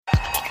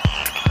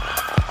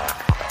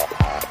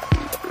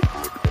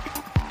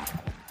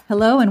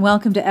Hello and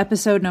welcome to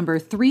episode number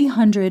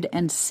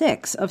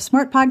 306 of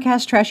Smart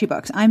Podcast Trashy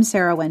Books. I'm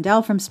Sarah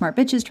Wendell from Smart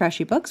Bitches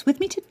Trashy Books.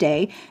 With me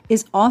today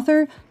is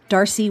author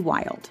Darcie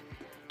Wilde.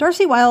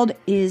 Darcie Wilde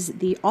is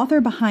the author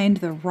behind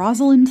the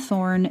Rosalind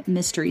Thorne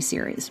mystery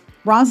series.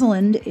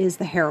 Rosalind is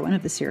the heroine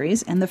of the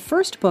series, and the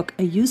first book,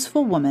 A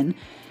Useful Woman,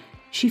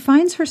 she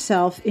finds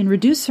herself in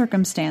reduced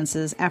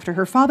circumstances after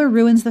her father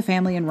ruins the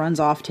family and runs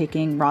off,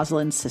 taking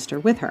Rosalind's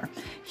sister with her.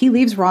 He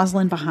leaves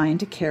Rosalind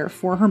behind to care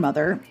for her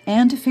mother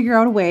and to figure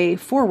out a way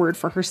forward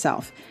for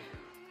herself.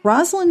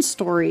 Rosalind's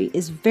story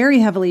is very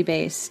heavily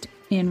based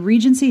in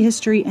Regency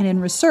history and in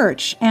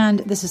research,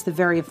 and this is the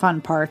very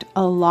fun part,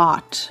 a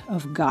lot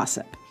of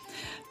gossip.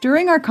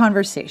 During our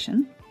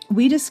conversation,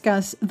 we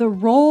discuss the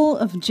role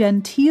of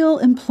genteel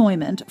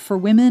employment for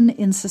women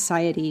in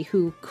society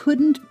who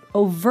couldn't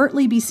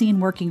overtly be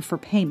seen working for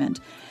payment,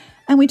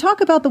 and we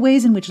talk about the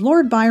ways in which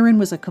Lord Byron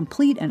was a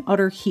complete and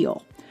utter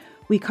heel.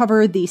 We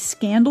cover the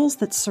scandals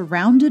that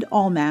surrounded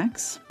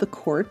Almack's, the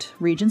court,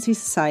 Regency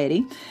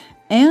society,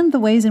 and the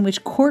ways in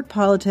which court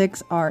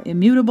politics are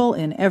immutable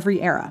in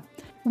every era.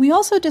 We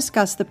also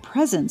discuss the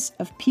presence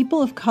of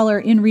people of color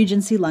in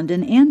Regency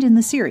London and in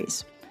the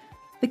series.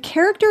 The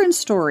character and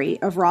story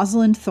of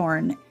Rosalind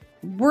Thorne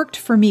worked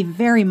for me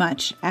very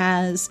much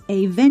as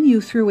a venue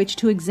through which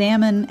to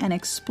examine and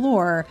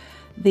explore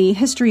the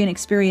history and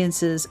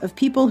experiences of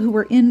people who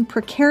were in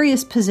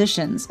precarious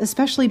positions,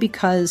 especially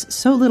because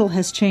so little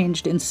has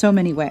changed in so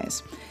many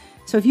ways.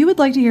 So if you would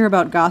like to hear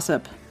about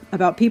gossip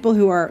about people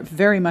who are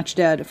very much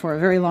dead for a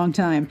very long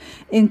time,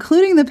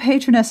 including the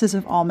patronesses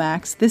of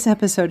Almack's, this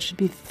episode should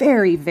be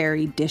very,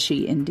 very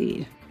dishy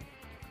indeed.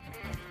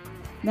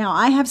 Now,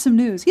 I have some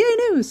news. Yay,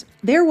 news!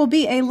 There will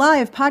be a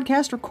live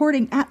podcast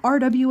recording at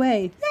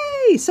RWA.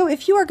 Yay! So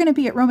if you are going to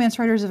be at Romance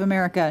Writers of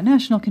America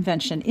National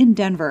Convention in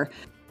Denver,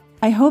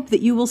 I hope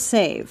that you will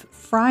save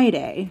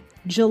Friday,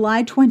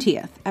 July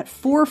 20th at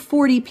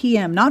 4:40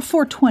 p.m., not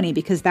 4:20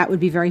 because that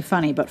would be very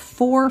funny, but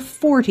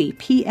 4:40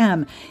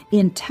 p.m.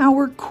 in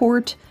Tower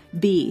Court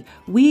B.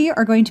 We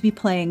are going to be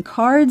playing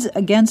Cards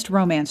Against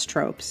Romance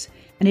Tropes,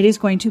 and it is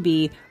going to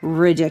be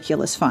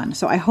ridiculous fun.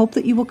 So I hope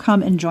that you will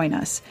come and join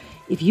us.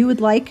 If you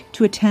would like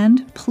to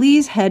attend,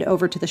 please head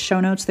over to the show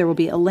notes. There will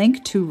be a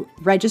link to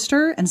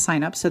register and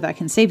sign up so that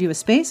can save you a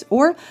space.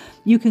 Or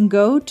you can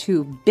go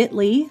to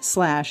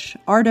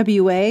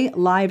bit.ly/RWA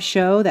live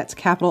show. That's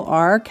capital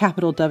R,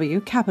 capital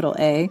W, capital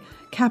A,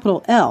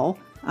 capital L,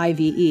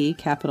 IVE,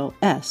 capital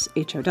S,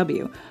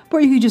 HOW.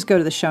 Or you can just go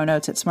to the show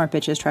notes at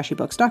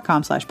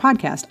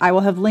smartbitchestrashybooks.com/podcast. I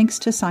will have links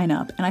to sign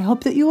up, and I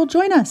hope that you will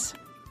join us.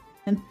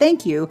 And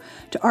thank you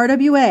to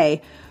RWA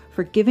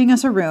for giving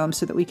us a room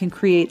so that we can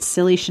create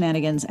silly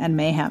shenanigans and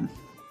mayhem.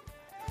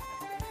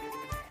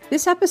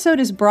 This episode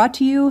is brought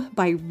to you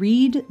by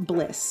Reed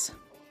Bliss.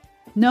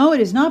 No,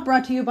 it is not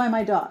brought to you by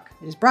my dog.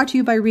 It is brought to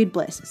you by Reed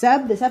Bliss.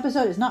 Zeb, this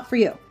episode is not for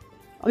you.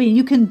 I mean,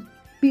 you can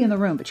be in the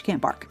room, but you can't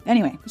bark.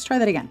 Anyway, let's try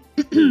that again.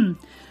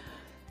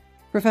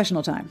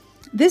 Professional time.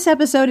 This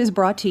episode is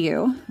brought to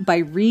you by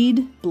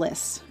Reed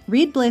Bliss.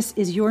 Reed Bliss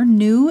is your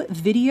new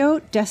video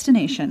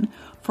destination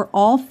for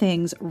all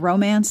things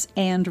romance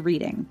and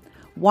reading.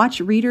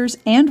 Watch readers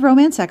and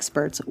romance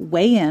experts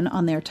weigh in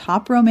on their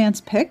top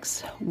romance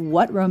picks,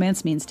 what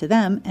romance means to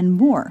them, and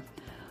more.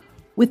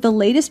 With the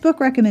latest book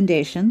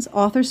recommendations,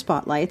 author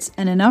spotlights,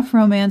 and enough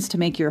romance to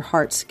make your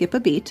heart skip a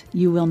beat,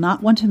 you will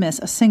not want to miss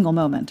a single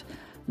moment.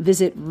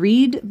 Visit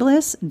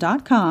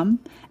readbliss.com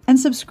and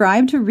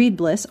subscribe to Read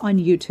Bliss on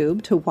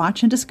YouTube to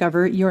watch and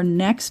discover your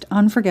next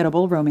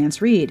unforgettable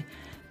romance read.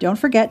 Don't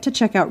forget to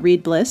check out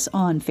Read Bliss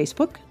on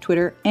Facebook,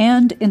 Twitter,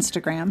 and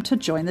Instagram to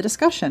join the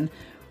discussion.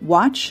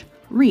 Watch,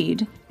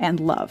 read, and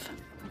love.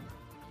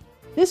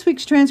 This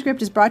week's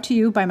transcript is brought to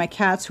you by my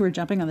cats who are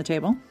jumping on the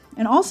table,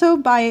 and also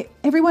by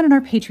everyone in our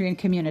Patreon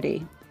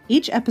community.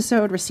 Each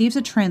episode receives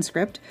a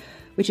transcript,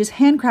 which is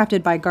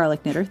handcrafted by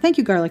Garlic Knitter. Thank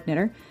you, Garlic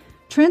Knitter.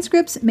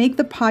 Transcripts make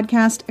the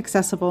podcast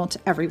accessible to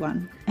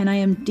everyone, and I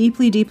am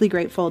deeply, deeply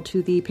grateful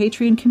to the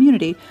Patreon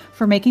community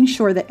for making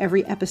sure that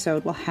every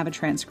episode will have a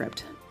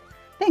transcript.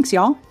 Thanks,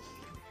 y'all.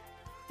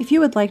 If you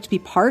would like to be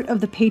part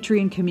of the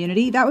Patreon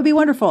community, that would be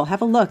wonderful.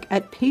 Have a look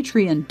at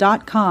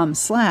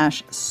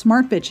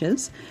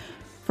patreon.com/smartbitches.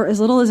 For as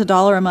little as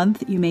 $1 a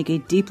month, you make a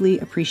deeply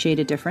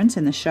appreciated difference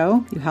in the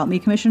show. You help me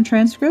commission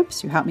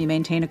transcripts. You help me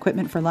maintain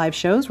equipment for live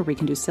shows where we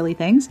can do silly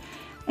things.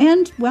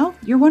 And, well,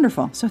 you're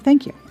wonderful. So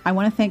thank you. I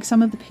want to thank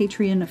some of the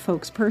Patreon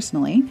folks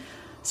personally.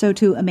 So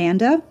to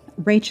Amanda,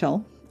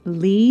 Rachel,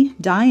 Lee,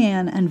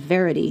 Diane, and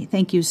Verity,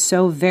 thank you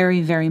so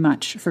very, very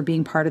much for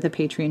being part of the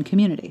Patreon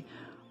community.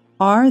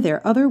 Are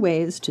there other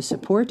ways to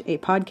support a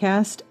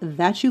podcast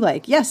that you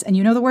like? Yes, and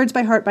you know the words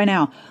by heart by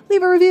now.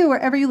 Leave a review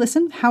wherever you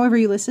listen, however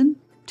you listen.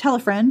 Tell a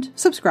friend,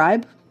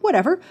 subscribe,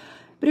 whatever.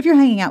 But if you're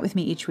hanging out with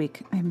me each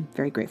week, I'm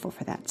very grateful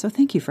for that. So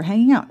thank you for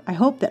hanging out. I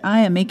hope that I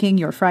am making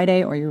your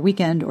Friday or your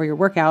weekend or your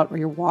workout or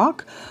your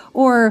walk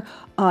or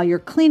your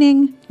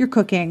cleaning, your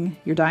cooking,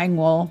 your dyeing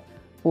wool,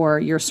 or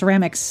your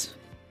ceramics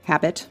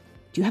habit.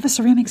 Do you have a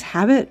ceramics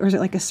habit, or is it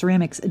like a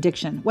ceramics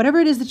addiction? Whatever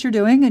it is that you're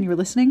doing and you're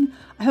listening,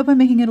 I hope I'm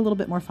making it a little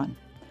bit more fun.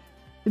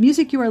 The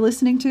music you are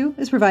listening to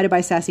is provided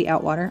by Sassy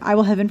Outwater. I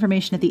will have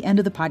information at the end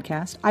of the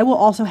podcast. I will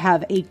also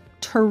have a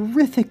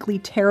terrifically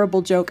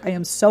terrible joke. I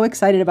am so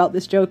excited about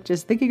this joke.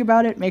 Just thinking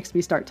about it makes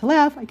me start to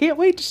laugh. I can't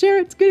wait to share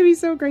it. It's going to be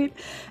so great.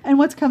 And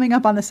what's coming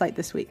up on the site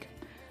this week.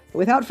 But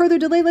without further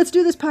delay, let's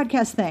do this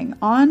podcast thing.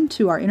 On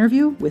to our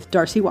interview with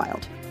Darcie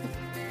Wilde.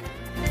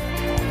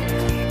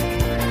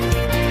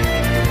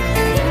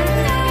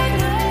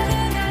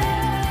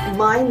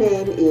 My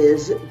name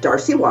is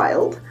Darcie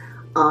Wilde.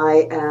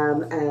 I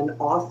am an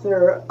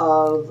author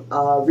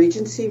of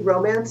Regency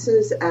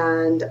romances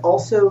and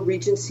also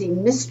Regency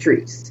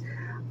mysteries.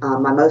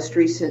 My most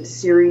recent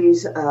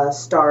series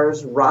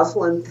stars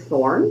Rosalind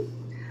Thorne,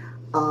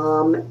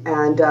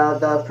 and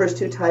the first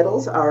two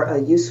titles are A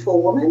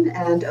Useful Woman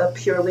and A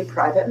Purely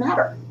Private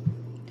Matter.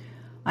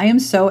 I am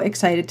so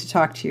excited to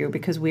talk to you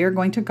because we are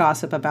going to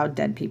gossip about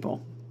dead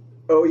people.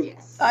 Oh,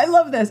 yes. I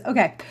love this.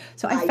 Okay.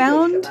 So I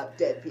found... wish about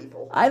dead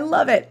people. I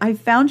love it. I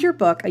found your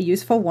book, A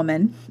Useful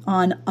Woman,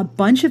 on a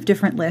bunch of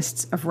different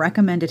lists of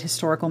recommended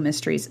historical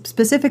mysteries,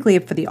 specifically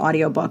for the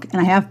audiobook. And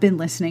I have been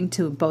listening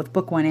to both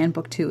book 1 and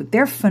book 2.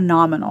 They're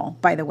phenomenal,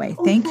 by the way.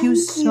 Thank you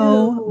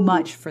so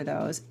much for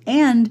those.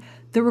 And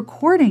the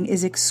recording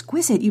is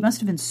exquisite. You must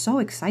have been so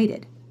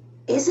excited.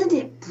 Isn't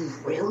it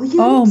brilliant?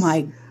 Oh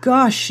my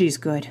gosh, she's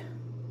good.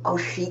 Oh,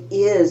 she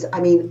is. I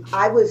mean,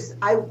 I was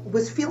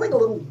feeling a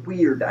little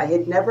weird. I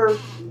had never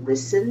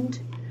listened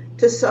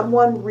to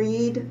someone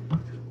read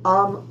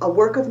a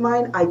work of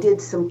mine. I did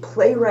some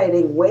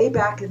playwriting way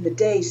back in the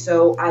day,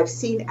 so I've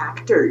seen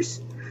actors,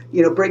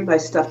 bring my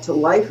stuff to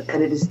life,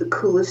 and it is the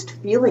coolest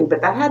feeling.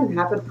 But that hadn't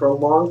happened for a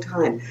long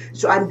time.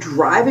 So I'm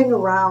driving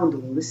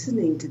around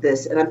listening to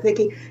this, and I'm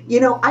thinking,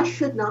 I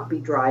should not be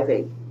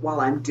driving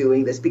while I'm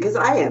doing this because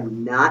I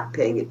am not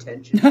paying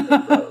attention to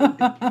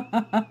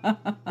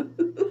the road.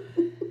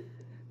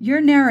 Your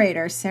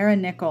narrator, Sarah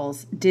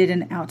Nichols, did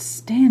an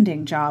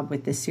outstanding job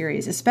with this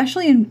series,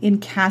 especially in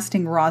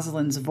casting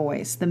Rosalind's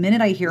voice. The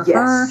minute I hear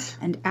her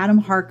and Adam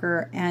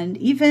Harker and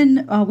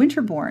even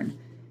Winterbourne,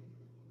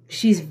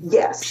 she's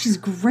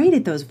great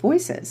at those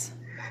voices.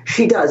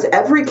 She does.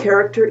 Every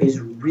character is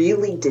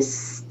really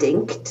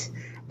distinct,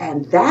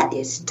 and that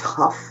is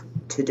tough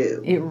to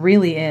do. It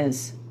really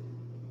is.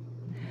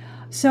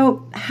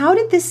 So how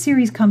did this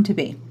series come to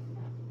be?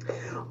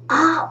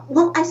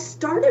 Well, I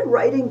started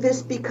writing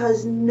this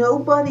because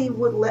nobody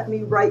would let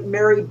me write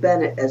Mary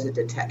Bennett as a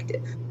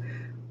detective.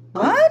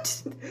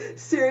 What?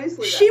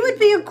 Seriously. She would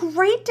be a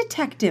great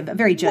detective, a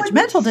very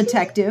judgmental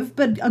detective,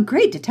 but a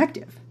great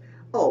detective.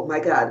 Oh, my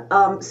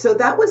God. So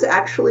that was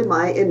actually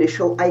my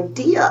initial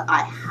idea.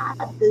 I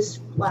had this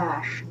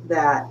flash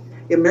that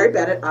Mary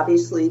Bennett,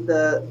 obviously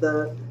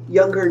the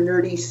younger,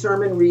 nerdy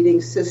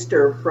sermon-reading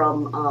sister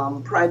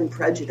from Pride and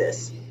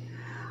Prejudice,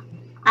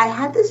 I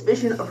had this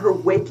vision of her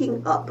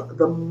waking up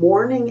the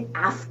morning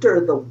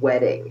after the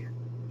wedding.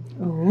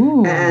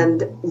 Ooh.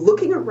 And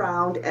looking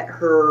around at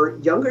her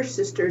younger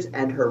sisters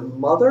and her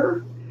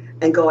mother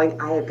and going,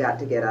 I have got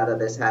to get out of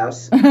this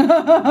house.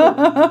 And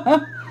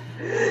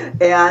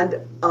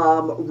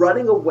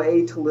running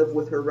away to live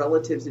with her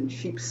relatives in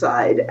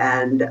Cheapside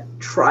and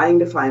trying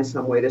to find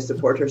some way to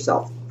support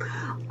herself.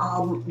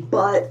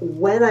 But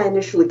when I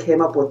initially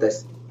came up with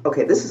this,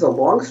 okay, this is a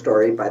long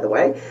story, by the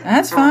way.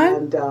 That's fine.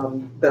 And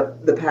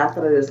the path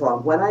on it is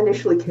long. When I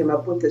initially came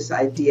up with this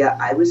idea,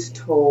 I was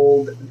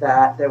told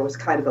that there was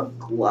kind of a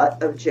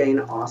glut of Jane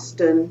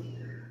Austen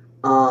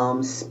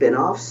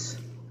spin-offs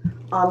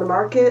on the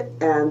market,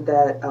 and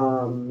that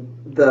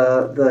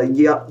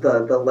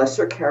the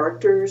lesser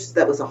characters,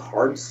 that was a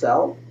hard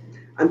sell.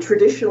 I'm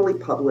traditionally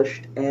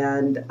published,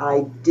 and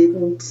I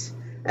didn't,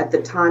 at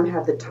the time,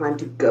 have the time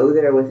to go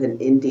there with an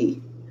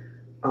indie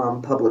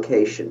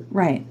publication.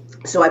 Right.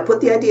 So I put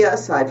the idea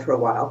aside for a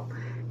while,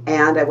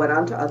 and I went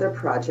on to other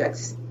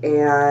projects,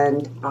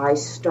 and I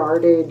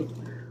started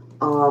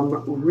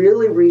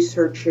really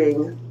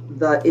researching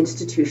the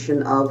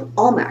institution of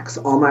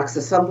Almack's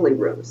assembly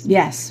rooms.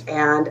 Yes.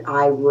 And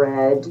I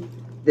read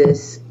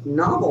this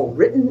novel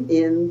written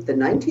in the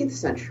 19th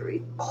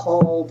century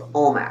called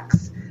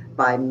Almack's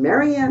by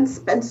Marianne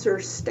Spencer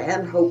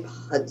Stanhope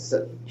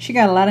Hudson. She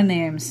got a lot of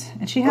names,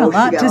 and she had a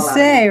lot to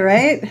say,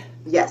 right?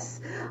 Yes.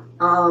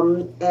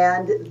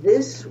 And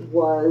this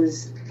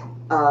was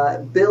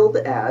billed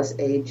as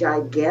a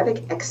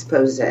gigantic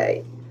expose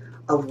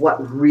of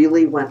what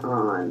really went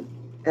on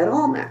at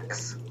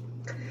Almack's.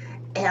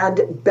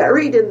 And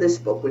buried in this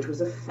book, which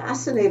was a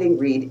fascinating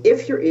read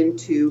if you're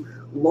into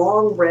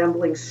long,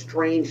 rambling,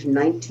 strange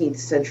 19th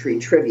century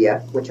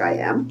trivia, which I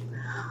am,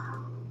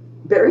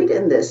 buried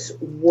in this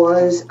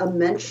was a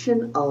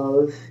mention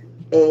of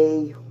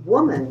a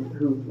woman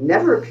who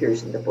never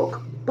appears in the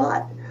book,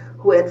 but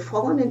who had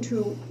fallen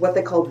into what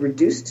they called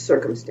reduced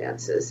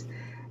circumstances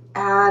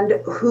and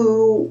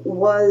who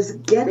was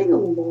getting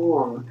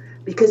along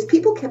because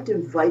people kept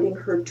inviting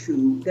her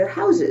to their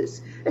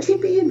houses. And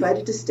she'd be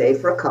invited to stay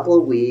for a couple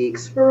of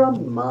weeks, for a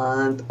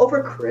month,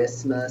 over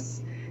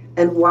Christmas.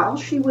 And while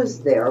she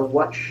was there,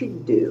 what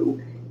she'd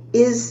do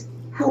is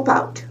help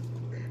out.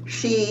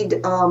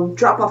 She'd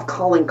drop off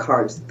calling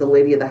cards that the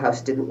lady of the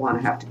house didn't want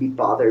to have to be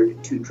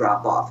bothered to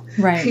drop off.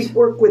 Right. She'd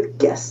work with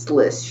guest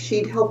lists.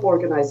 She'd help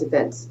organize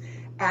events.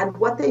 And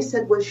what they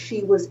said was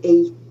she was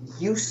a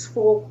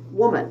useful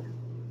woman.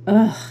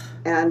 Ugh.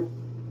 And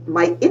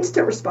my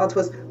instant response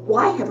was,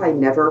 why have I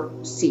never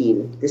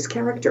seen this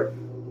character?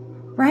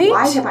 Right?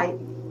 Why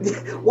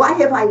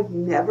have I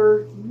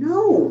never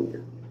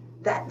known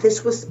that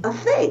this was a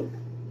thing?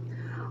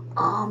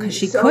 Because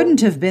she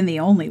couldn't have been the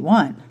only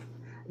one.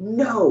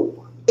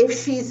 No.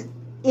 If she's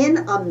in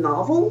a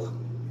novel,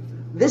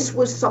 this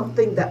was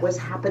something that was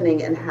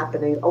happening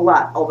a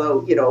lot.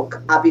 Although,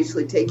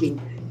 obviously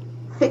taking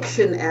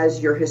fiction as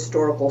your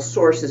historical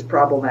source is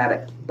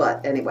problematic.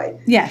 But anyway,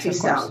 yes, she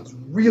sounds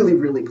really,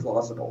 really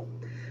plausible.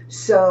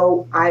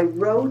 So I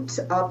wrote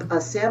up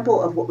a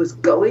sample of what was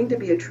going to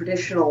be a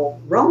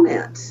traditional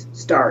romance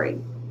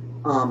starring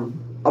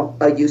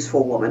a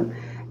useful woman.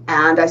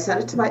 And I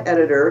sent it to my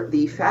editor,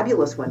 the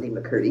fabulous Wendy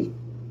McCurdy.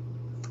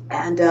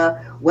 And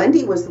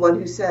Wendy was the one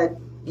who said,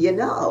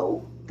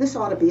 this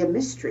ought to be a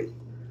mystery.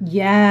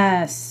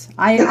 Yes.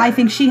 I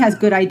think she has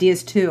good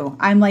ideas, too.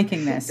 I'm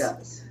liking this.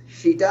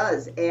 She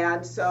does.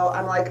 And so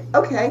I'm like,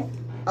 okay,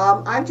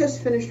 I've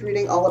just finished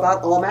reading all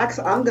about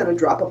Almax. I'm going to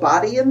drop a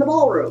body in the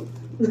ballroom.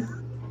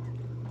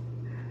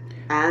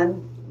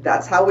 And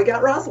that's how we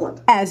got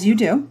Rosalind. As you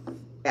do.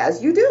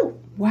 As you do.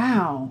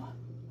 Wow.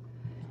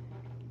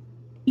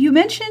 You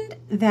mentioned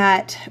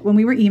that when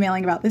we were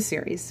emailing about this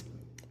series,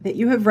 that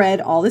you have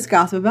read all this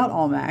gossip about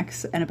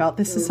Almax and about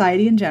this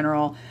society in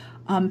general.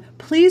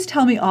 Please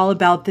tell me all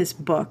about this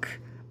book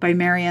by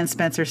Marianne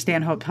Spencer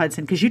Stanhope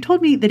Hudson, because you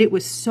told me that it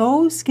was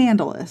so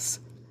scandalous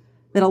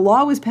that a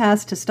law was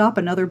passed to stop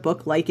another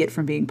book like it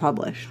from being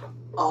published.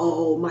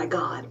 Oh, my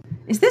God.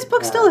 Is this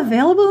book still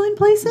available in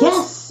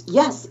places?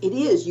 Yes, it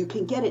is. You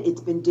can get it. It's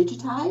been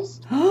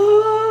digitized.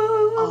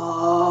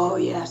 Oh,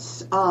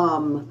 yes.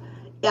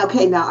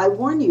 Okay, now I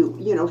warn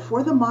you,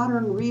 for the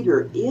modern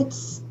reader,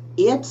 it's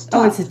tough.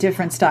 Oh, it's a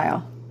different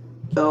style.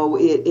 Oh,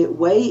 it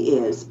way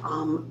is.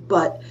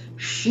 But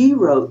she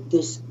wrote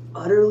this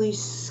utterly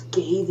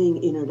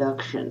scathing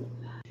introduction,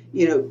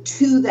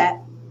 to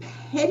that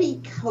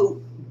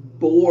petticoat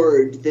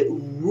board that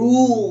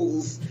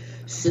rules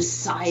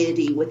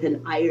society with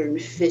an iron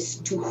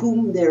fist, to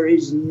whom there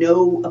is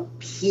no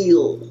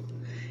appeal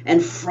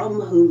and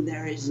from whom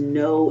there is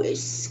no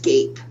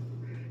escape.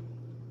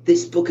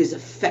 This book is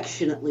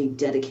affectionately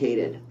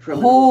dedicated from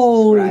an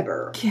old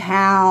subscriber. Holy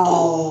cow.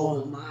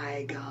 Oh,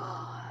 my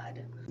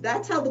God.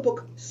 That's how the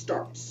book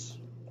starts.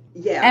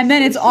 Yeah. And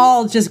then it's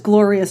all just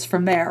glorious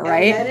from there,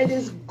 right? And then it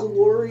is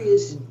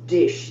glorious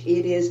dish.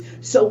 It is.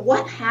 So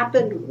what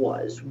happened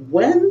was,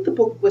 when the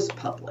book was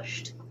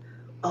published,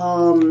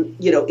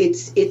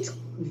 it's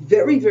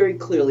very, very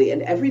clearly,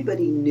 and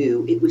everybody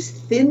knew, it was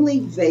thinly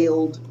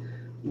veiled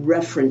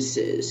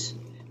references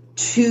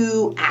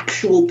to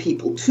actual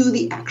people, to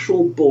the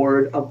actual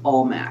board of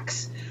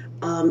Almax.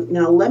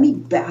 Now, let me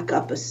back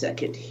up a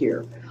second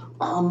here.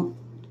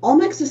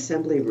 Almax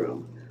Assembly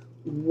Room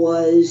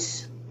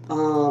was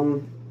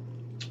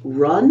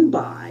run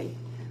by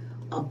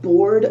a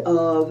board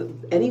of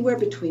anywhere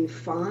between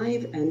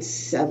 5 and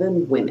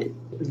 7 women.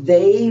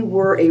 They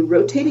were a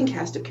rotating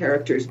cast of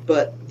characters,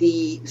 but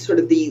the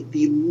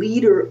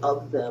leader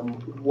of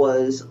them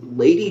was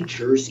Lady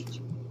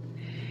Jersey.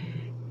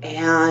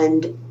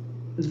 And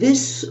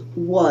this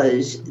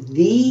was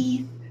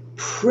the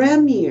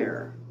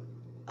premier,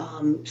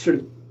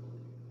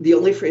 the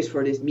only phrase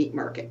for it is meat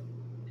market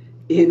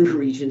in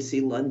Regency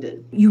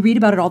London. You read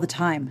about it all the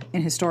time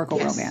in historical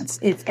romance.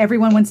 It's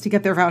everyone wants to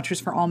get their vouchers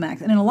for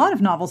Almax. And in a lot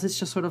of novels, it's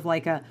just sort of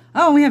like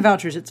we have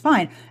vouchers, it's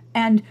fine.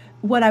 And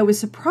what I was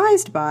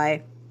surprised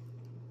by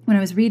when I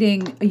was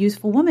reading A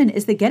Useful Woman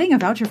is that getting a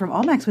voucher from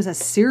Almax was a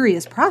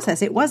serious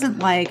process. It wasn't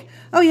like,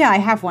 oh yeah, I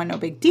have one, no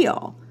big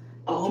deal.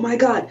 Oh my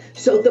God.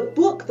 So the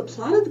plot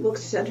of the book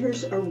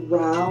centers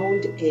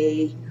around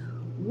a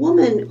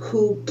woman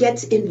who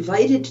gets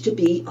invited to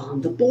be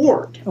on the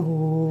board.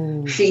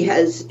 Oh. She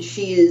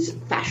is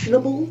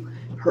fashionable.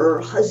 Her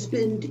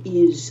husband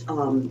is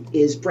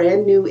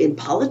brand new in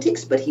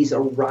politics, but he's a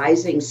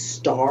rising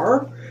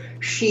star.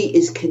 She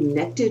is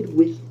connected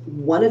with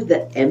one of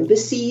the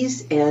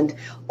embassies, and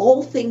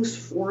all things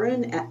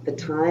foreign at the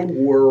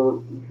time were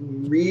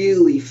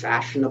really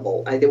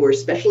fashionable. They were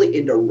especially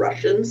into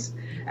Russians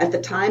at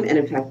the time, and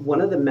in fact,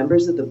 one of the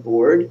members of the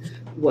board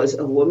was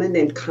a woman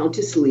named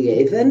Countess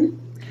Lievin.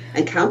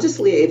 And Countess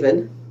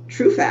Lievin,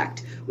 true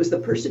fact, was the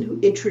person who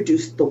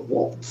introduced the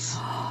waltz.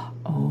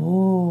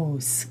 Oh,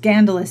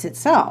 scandalous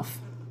itself.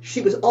 She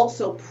was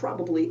also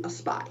probably a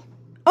spy.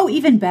 Oh,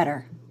 even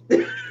better.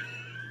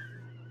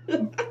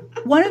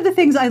 One of the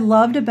things I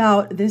loved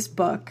about this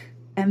book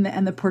and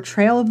the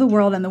portrayal of the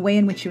world and the way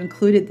in which you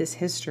included this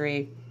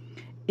history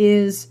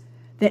is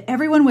that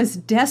everyone was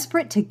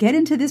desperate to get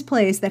into this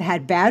place that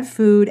had bad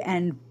food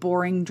and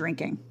boring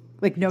drinking.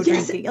 Like no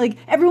drinking. Like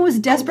everyone was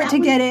desperate to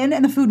get in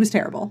and the food was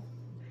terrible.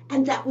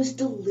 And that was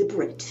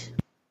deliberate.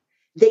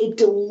 They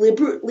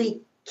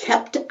deliberately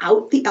kept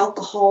out the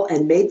alcohol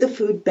and made the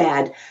food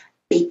bad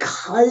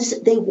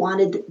because they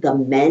wanted the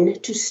men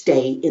to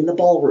stay in the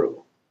ballroom.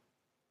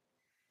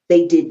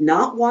 They did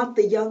not want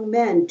the young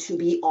men to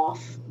be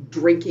off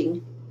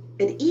drinking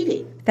and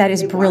eating. That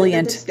is brilliant. They wanted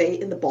them to stay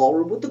in the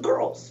ballroom with the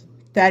girls.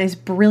 That is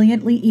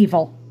brilliantly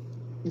evil.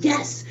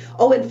 Yes.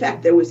 Oh, in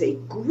fact, there was a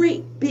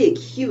great, big,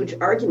 huge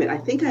argument. I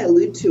think I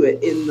allude to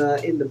it in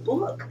the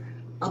book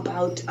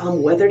about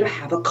whether to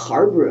have a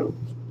card room.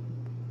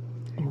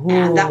 Ooh.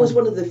 And that was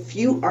one of the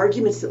few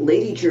arguments that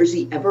Lady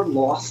Jersey ever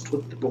lost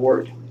with the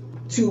board.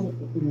 To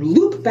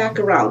loop back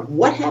around,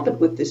 what happened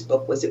with this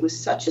book was it was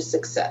such a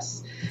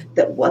success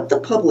that what the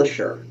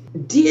publisher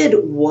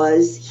did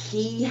was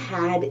he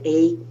had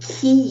a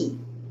key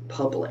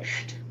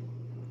published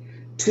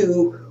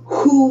to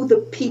who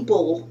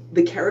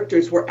the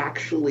characters were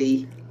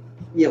actually,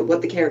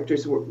 what the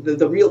characters were,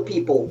 the real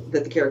people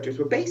that the characters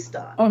were based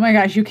on. Oh my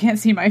gosh, you can't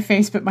see my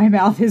face, but my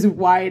mouth is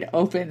wide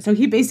open. So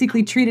he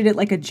basically treated it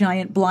like a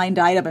giant blind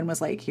item and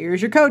was like,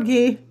 here's your code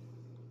key.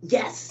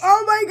 Yes.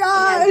 Oh my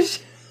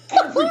gosh.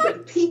 Everybody,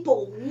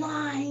 people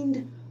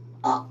lined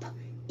up.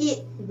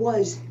 It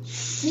was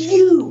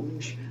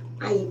huge.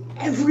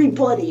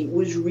 Everybody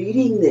was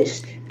reading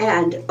this.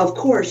 And, of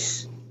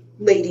course,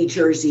 Lady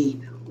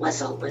Jersey was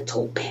a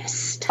little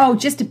pissed. Oh,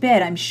 just a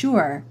bit, I'm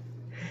sure.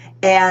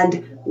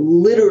 And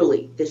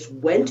literally, this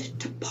went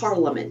to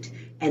Parliament,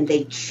 and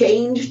they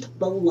changed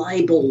the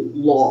libel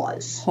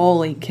laws.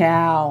 Holy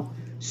cow.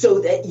 So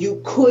that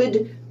you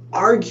could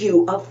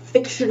argue a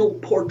fictional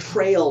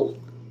portrayal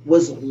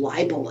was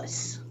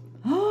libelous.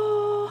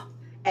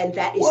 And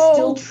that is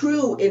still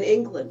true in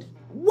England.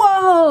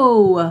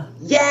 Whoa!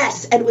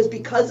 Yes, and it was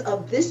because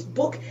of this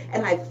book,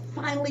 and I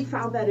finally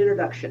found that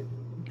introduction.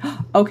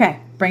 Okay,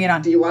 bring it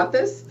on. Do you want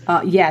this?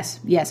 Yes,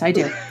 I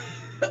do.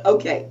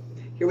 Okay,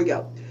 here we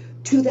go.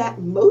 To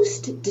that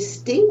most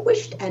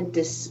distinguished and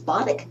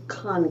despotic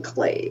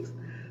conclave,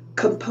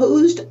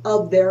 composed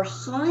of their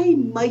high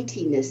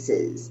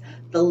mightinesses,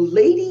 the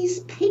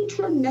ladies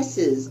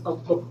patronesses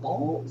of the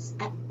balls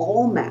at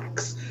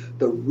Almack's,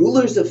 the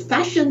rulers of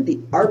fashion,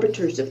 the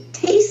arbiters of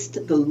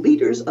taste, the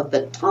leaders of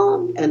the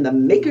tongue, and the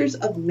makers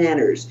of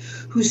manners,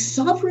 whose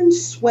sovereign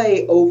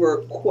sway over,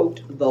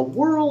 quote, the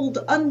world,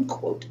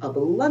 unquote, of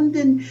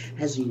London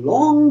has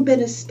long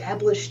been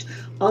established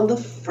on the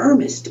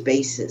firmest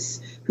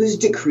basis, whose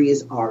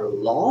decrees are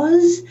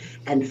laws,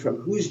 and from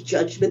whose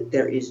judgment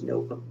there is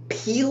no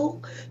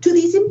appeal, to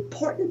these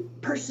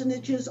important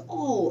personages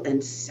all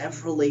and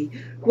severally,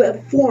 who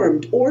have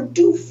formed or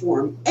do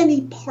form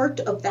any part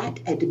of that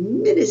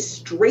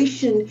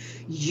administration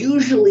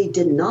usually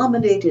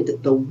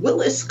denominated the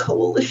Willis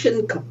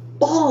Coalition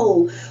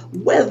Cabal,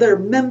 whether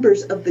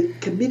members of the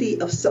Committee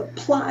of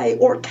Supply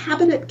or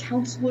cabinet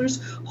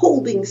councilors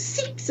holding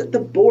seats at the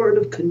Board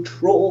of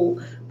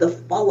Control. The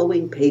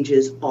following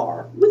pages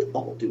are, with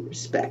all due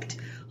respect,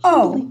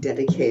 humbly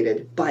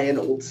dedicated by an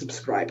old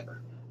subscriber.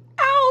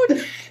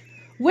 Ouch!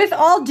 With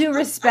all due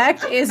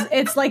respect,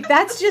 it's like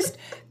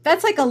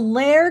that's like a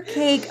layer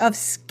cake of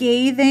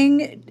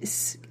scathing,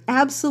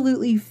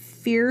 absolutely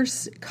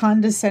fierce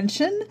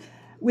condescension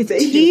with they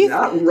teeth. They do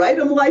not write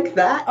them like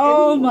that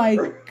Oh anymore.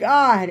 My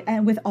God.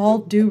 And with all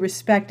due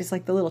respect, it's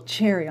like the little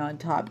cherry on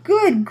top.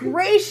 Good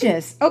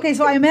gracious. Okay,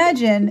 so I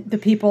imagine the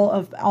people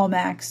of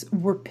Almack's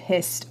were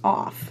pissed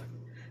off.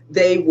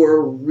 They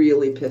were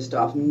really pissed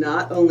off,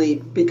 not only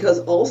because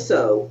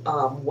also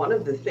one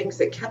of the things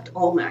that kept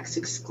Almack's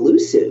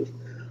exclusive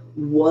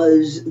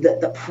was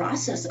that the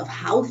process of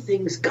how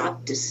things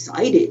got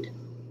decided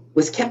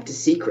was kept a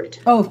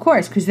secret. Oh, of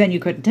course, because then you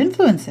couldn't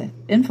influence it.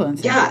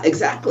 Yeah,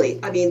 exactly.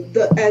 I mean,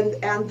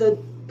 the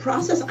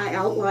process I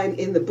outline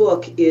in the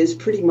book is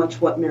pretty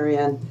much what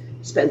Marianne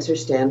Spencer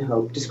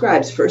Stanhope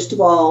describes. First of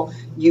all,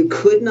 you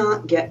could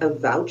not get a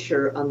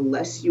voucher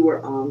unless you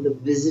were on the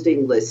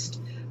visiting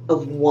list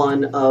of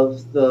one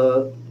of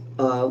the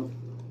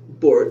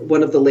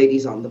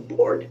ladies on the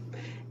board.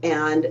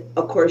 And,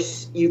 of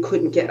course, you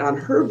couldn't get on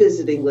her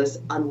visiting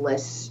list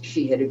unless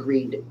she had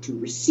agreed to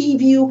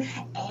receive you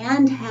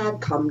and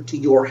had come to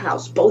your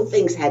house. Both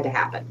things had to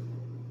happen.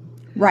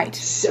 Right.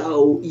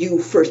 So you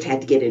first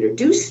had to get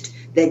introduced,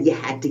 then you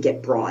had to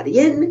get brought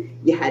in,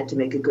 you had to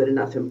make a good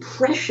enough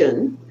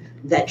impression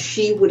that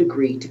she would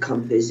agree to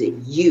come visit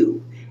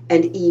you.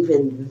 And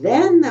even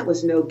then, that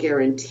was no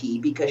guarantee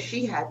because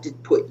she had to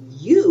put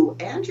you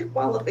and your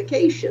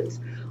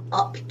qualifications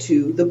up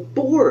to the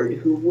board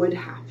who would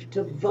have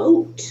to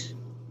vote.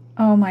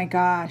 Oh my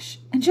gosh.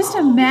 And just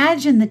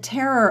imagine the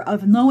terror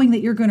of knowing that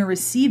you're going to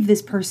receive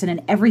this person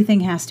and everything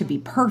has to be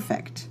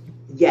perfect.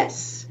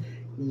 Yes.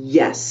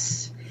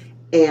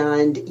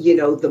 And,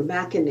 the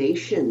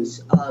machinations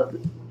of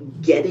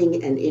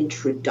getting an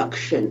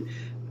introduction,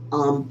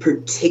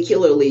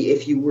 particularly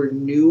if you were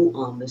new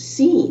on the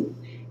scene.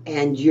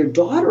 And your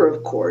daughter,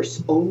 of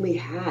course, only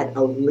had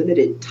a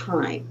limited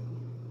time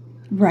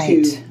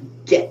to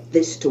get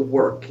this to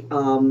work.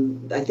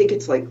 I think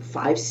it's like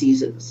 5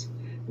 seasons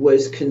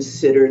was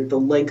considered the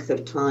length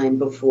of time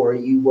before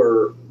you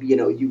were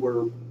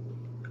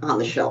on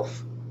the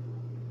shelf.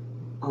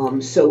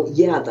 So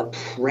the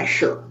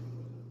pressure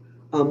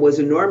was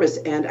enormous.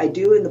 And I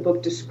do in the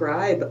book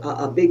describe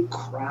a big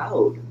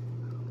crowd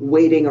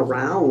waiting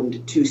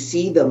around to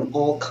see them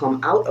all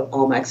come out of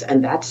Almack's.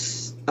 And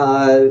that's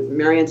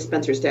Marianne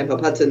Spencer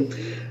Stanhope Hudson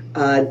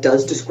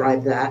does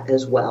describe that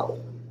as well.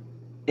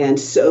 And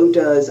so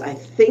does, I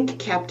think,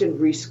 Captain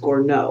Rhys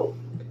Gourneau.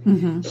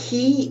 Mm-hmm.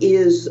 He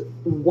is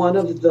one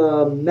of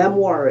the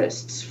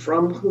memoirists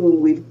from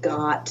whom we've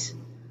got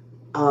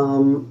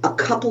a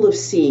couple of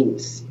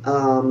scenes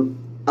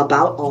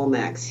about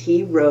Almack's.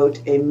 He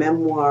wrote a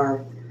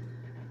memoir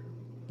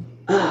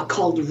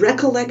called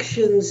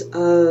Recollections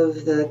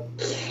of the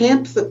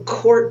Camp, the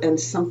Court, and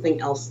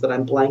something else that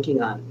I'm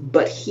blanking on.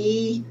 But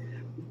he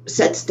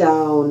sets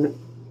down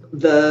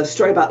the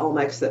story about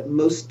Almack's that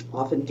most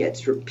often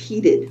gets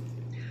repeated.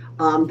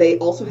 They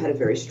also had a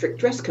very strict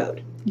dress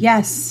code.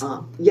 Yes.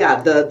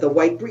 The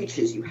white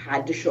breeches. You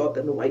had to show up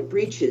in the white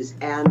breeches.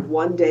 And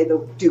one day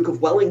the Duke of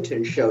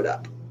Wellington showed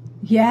up.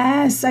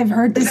 Yes, I've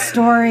heard this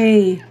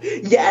story.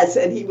 Yes,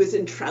 and he was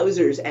in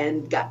trousers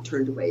and got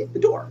turned away at the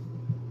door.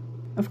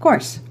 Of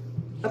course.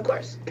 Of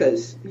course,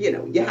 because,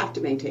 you have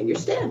to maintain your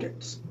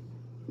standards.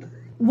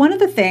 One of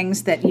the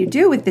things that you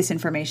do with this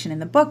information in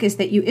the book is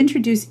that you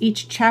introduce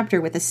each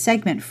chapter with a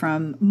segment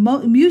from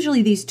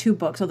usually these two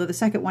books, although the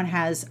second one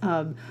has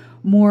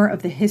more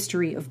of the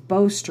history of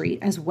Bow Street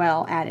as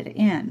well added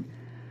in.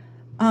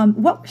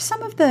 What were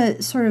some of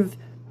the sort of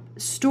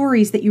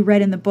stories that you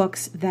read in the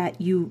books that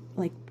you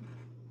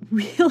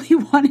really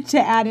wanted to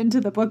add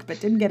into the book but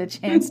didn't get a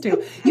chance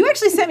to? You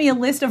actually sent me a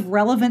list of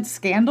relevant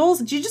scandals.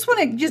 Do you just want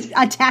to just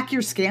attack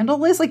your scandal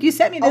list? Like, you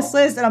sent me this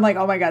list and I'm like,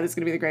 oh my God, this is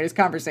going to be the greatest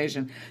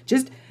conversation.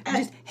 Just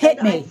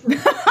hit me. And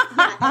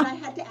I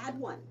had to add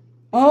one.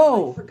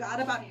 Oh. I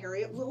forgot about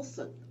Harriet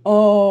Wilson.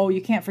 Oh,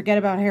 you can't forget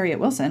about Harriet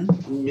Wilson.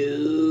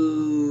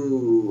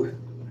 No.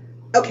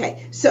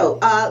 Okay, so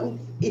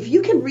if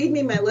you can read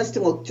me my list,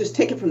 and we'll just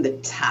take it from the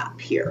top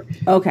here.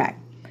 Okay.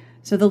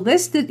 So the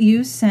list that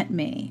you sent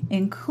me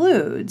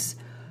includes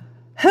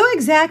who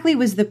exactly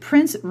was the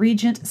Prince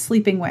Regent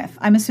sleeping with?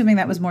 I'm assuming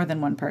that was more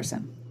than one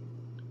person.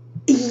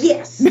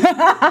 Yes.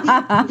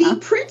 the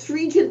Prince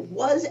Regent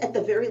was at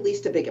the very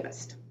least a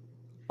bigamist.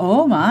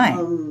 Oh, my.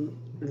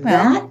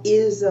 That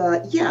is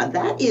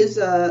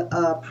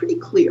pretty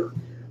clear.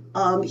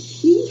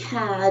 He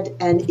had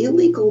an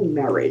illegal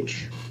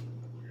marriage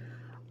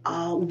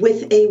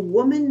with a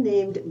woman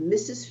named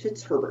Mrs.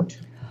 Fitzherbert.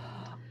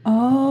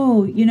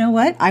 Oh, you know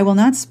what? I will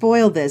not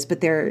spoil this,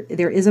 but there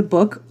is a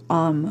book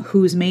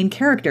whose main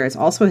character is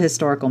also a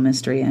historical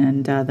mystery,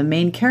 and the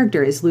main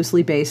character is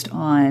loosely based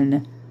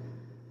on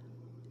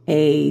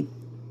a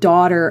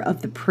daughter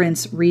of the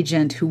Prince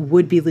Regent who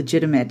would be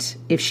legitimate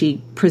if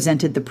she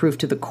presented the proof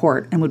to the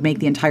court and would make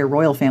the entire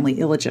royal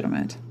family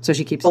illegitimate. So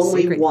she keeps it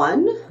secret. Only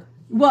one?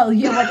 Well,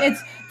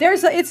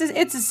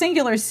 it's a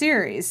singular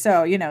series,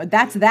 so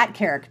that's that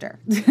character.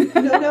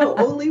 No,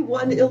 only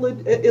one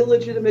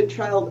illegitimate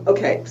child.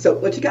 Okay, so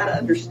what you got to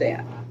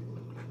understand,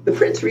 the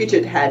Prince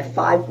Regent had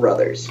 5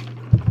 brothers.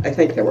 I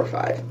think there were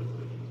 5.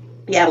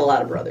 He had a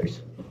lot of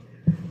brothers.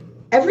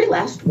 Every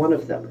last one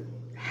of them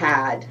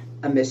had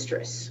a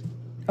mistress.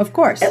 Of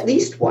course, at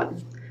least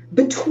one.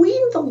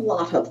 Between the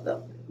lot of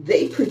them,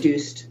 they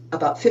produced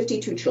about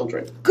 52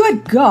 children.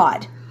 Good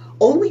God!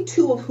 Only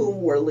 2 of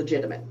whom were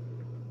legitimate.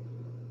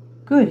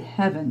 Good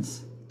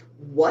heavens.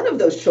 One of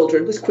those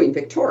children was Queen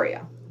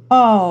Victoria.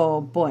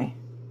 Oh, boy.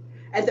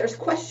 And there's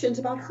questions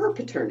about her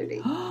paternity.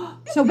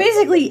 So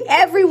basically,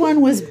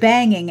 everyone was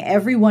banging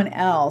everyone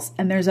else,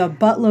 and there's a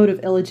buttload of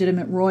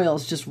illegitimate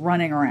royals just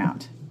running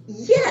around.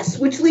 Yes,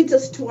 which leads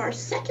us to our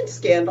second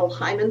scandal,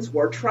 Hymen's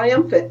War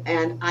Triumphant,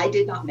 and I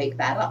did not make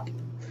that up.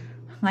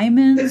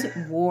 Hymen's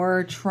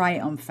War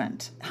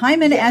Triumphant.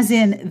 Hymen, yes. As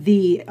in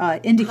the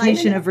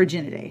indication Hymen, of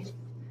virginity.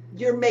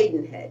 Your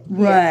maidenhead.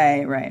 Right,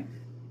 yes. Right.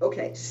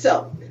 Okay,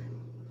 so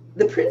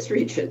the Prince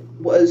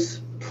Regent was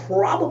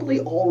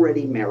probably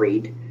already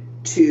married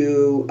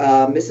to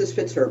Mrs.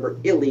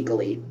 Fitzherbert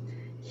illegally.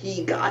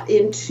 He got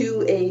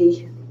into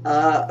a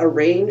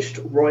arranged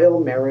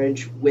royal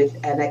marriage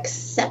with an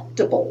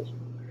acceptable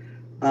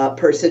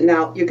person.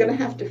 Now, you're going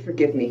to have to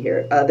forgive me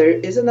here. There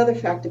is another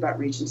fact about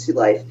Regency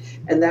life,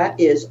 and that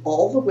is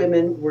all the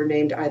women were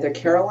named either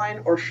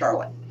Caroline or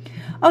Charlotte.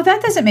 Oh,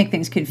 that doesn't make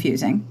things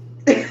confusing.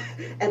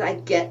 And I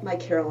get my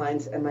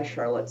Carolines and my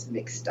Charlottes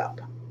mixed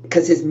up.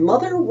 Because his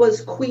mother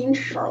was Queen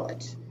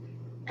Charlotte,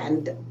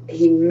 and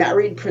he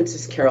married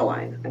Princess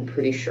Caroline, I'm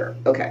pretty sure.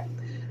 Okay.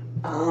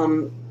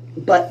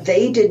 But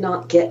they did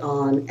not get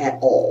on at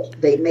all.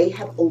 They may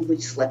have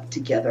only slept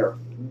together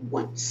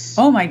once.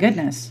 Oh, my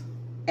goodness.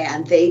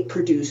 And they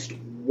produced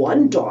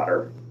one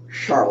daughter,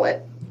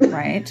 Charlotte.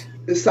 Right.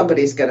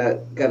 Somebody's gonna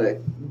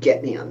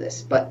get me on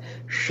this. But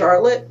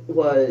Charlotte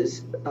was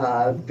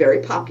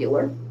very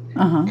popular.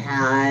 Uh-huh.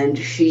 And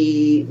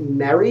she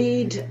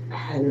married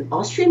an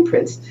Austrian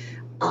prince,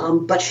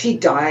 but she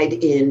died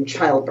in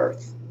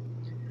childbirth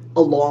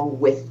along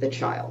with the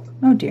child.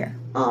 Oh, dear.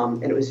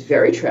 And it was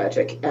very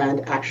tragic.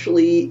 And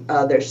actually,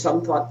 there's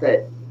some thought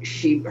that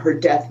her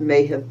death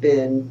may have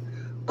been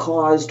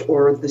caused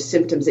or the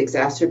symptoms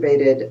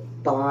exacerbated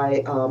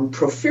by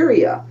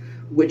porphyria,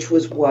 which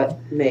was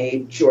what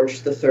made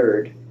George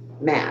III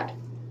mad.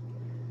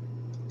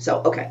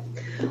 So, okay.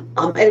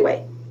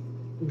 Anyway,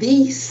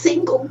 the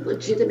single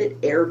legitimate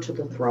heir to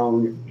the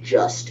throne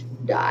just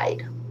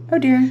died. Oh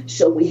dear.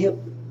 So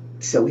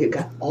we've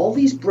got all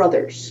these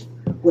brothers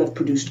who have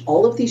produced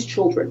all of these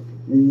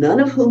children, none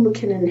of whom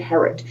can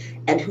inherit,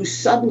 and who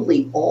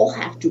suddenly all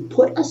have to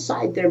put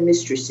aside their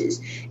mistresses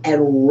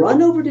and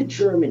run over to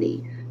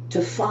Germany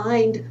to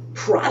find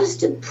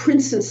Protestant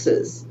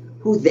princesses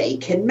who they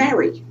can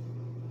marry,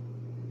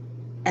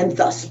 and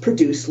thus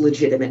produce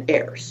legitimate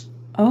heirs.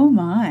 Oh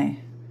my.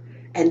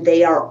 And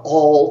they are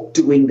all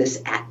doing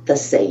this at the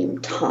same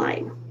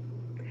time.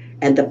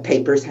 And the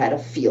papers had a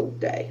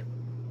field day.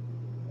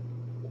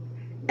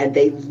 And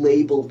they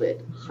labeled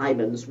it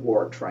Hyman's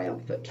War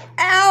Triumphant.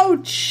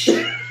 Ouch!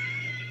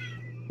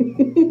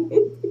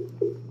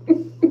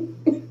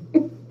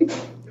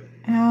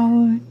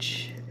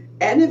 Ouch.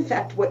 And in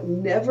fact, what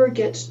never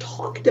gets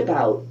talked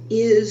about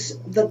is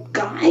the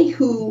guy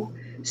who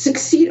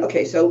succeeded.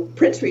 Okay, so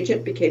Prince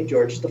Regent became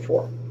George IV.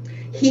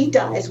 He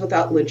dies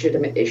without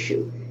legitimate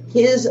issue.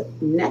 His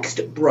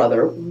next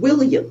brother,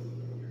 William,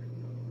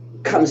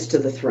 comes to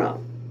the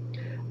throne.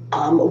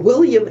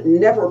 William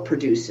never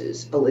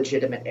produces a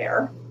legitimate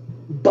heir,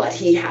 but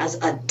he has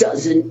a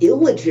dozen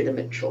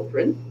illegitimate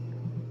children,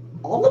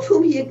 all of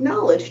whom he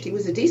acknowledged. He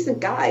was a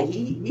decent guy.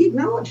 He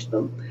acknowledged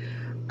them.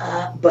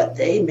 But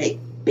they make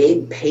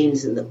big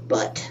pains in the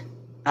butt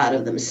out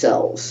of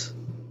themselves.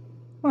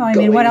 Well, I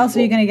mean, what else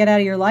are you going to get out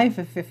of your life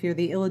if you're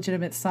the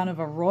illegitimate son of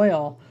a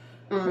royal?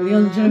 Or the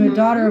illegitimate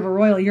daughter of a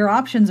royal? Your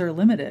options are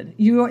limited.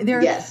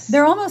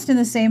 They're almost in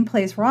the same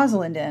place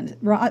Rosalind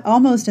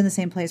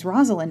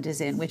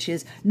is in, which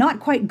is not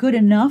quite good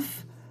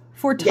enough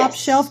for top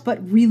shelf,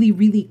 but really,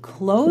 really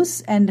close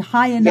and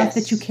high enough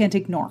that you can't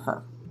ignore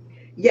her.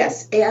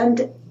 Yes,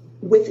 and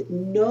with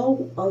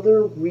no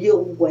other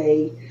real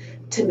way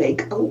to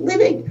make a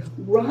living.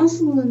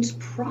 Rosalind's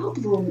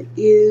problem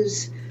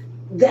is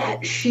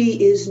that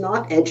she is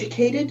not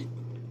educated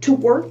to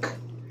work.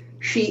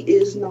 She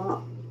is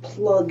not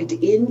plugged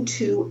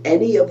into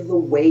any of the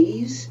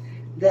ways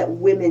that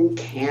women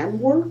can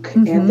work,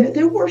 and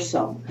there were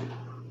some.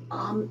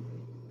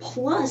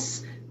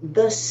 Plus,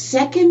 the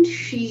second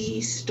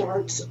she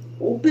starts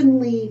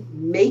openly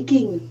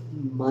making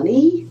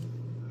money,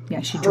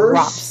 she her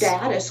drops.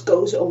 status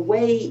goes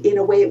away in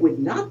a way it would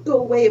not go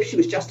away if she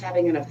was just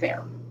having an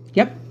affair.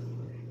 Yep.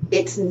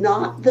 It's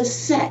not the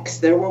sex.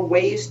 There were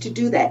ways to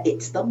do that.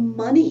 It's the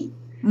money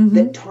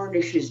that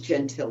tarnishes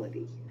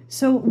gentility.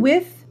 So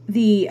with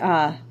the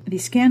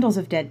scandals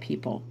of dead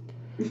people,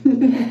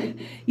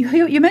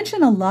 you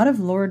mentioned a lot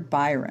of Lord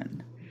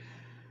Byron.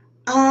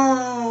 Do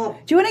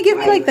you want to give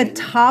me like the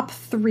top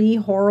 3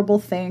 horrible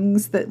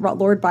things that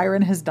Lord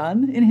Byron has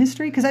done in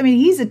history? Because I mean,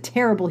 he's a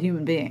terrible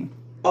human being.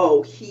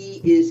 Oh,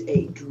 he is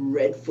a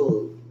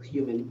dreadful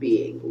human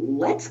being.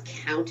 Let's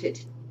count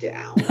it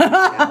down,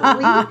 shall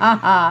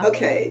we?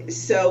 Okay,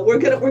 so we're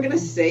gonna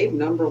save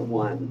number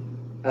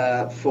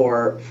 1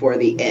 for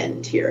the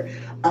end here.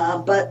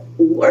 But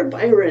Lord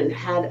Byron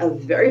had a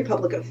very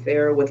public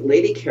affair with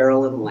Lady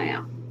Caroline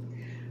Lamb.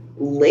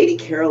 Lady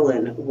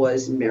Caroline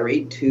was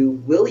married to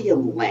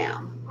William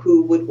Lamb,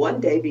 who would one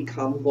day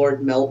become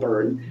Lord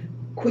Melbourne,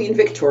 Queen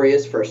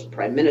Victoria's first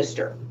prime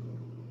minister.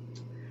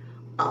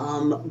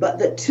 But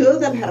the two of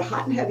them had a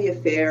hot and heavy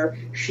affair.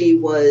 She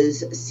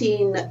was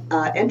seen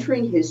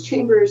entering his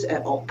chambers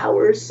at all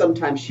hours.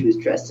 Sometimes she was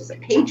dressed as a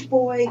page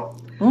boy.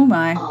 Oh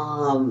my.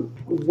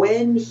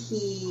 When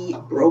he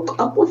broke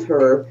up with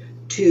her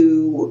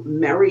to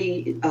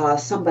marry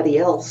somebody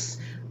else,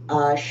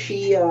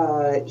 he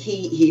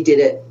did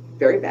it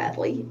very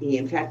badly. He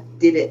in fact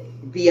did it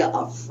via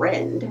a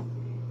friend.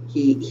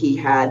 He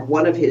had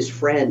one of his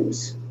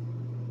friends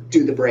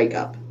do the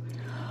breakup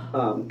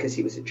because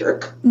he was a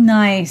jerk.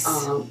 Nice.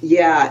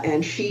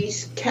 And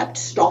she's kept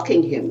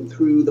stalking him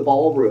through the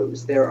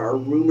ballrooms. There are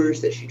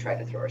rumors that she tried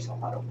to throw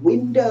herself out a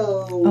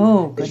window.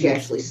 Oh, goodness. That she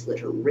actually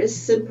slit her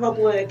wrists in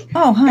public.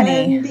 Oh,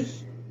 honey. And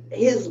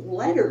his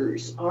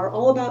letters are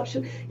all about,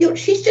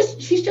 she's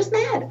just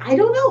mad. I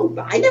don't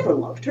know. I never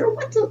loved her.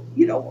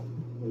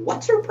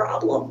 What's her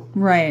problem?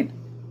 Right.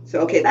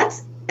 So,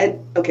 that's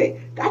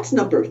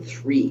number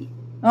 3.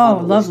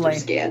 Oh, lovely.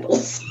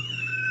 Scandals.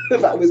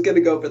 If I was going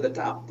to go for the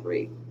top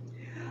 3.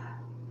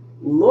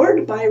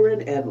 Lord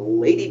Byron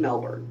and Lady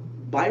Melbourne.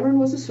 Byron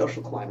was a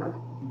social climber.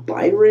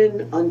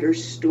 Byron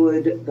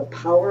understood the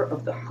power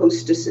of the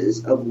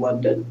hostesses of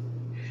London.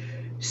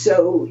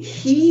 So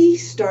he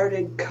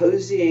started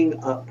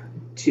cozying up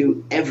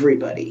to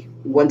everybody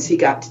once he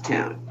got to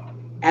town.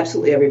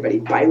 Absolutely everybody.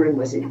 Byron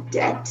was in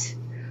debt.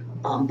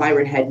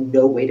 Byron had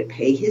no way to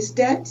pay his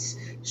debts.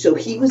 So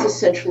he was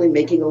essentially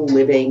making a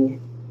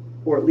living,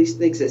 or at least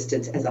in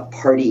existence, as a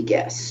party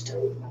guest.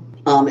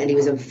 And he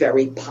was a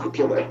very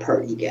popular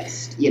party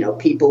guest.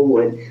 People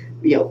would,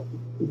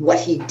 what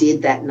he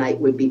did that night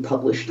would be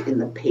published in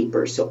the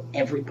paper, so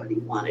everybody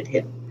wanted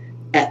him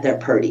at their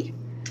party.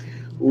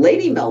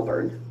 Lady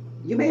Melbourne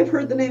You may have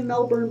heard the name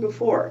Melbourne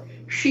before.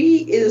 She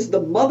is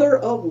the mother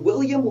of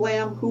William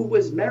Lamb, who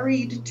was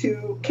married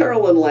to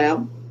Carolyn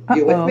Lamb.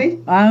 You with me?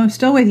 I'm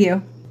still with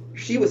you.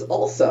 She was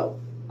also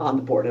on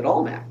the board at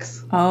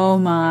Almax. Oh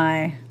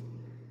my.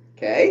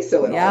 Okay,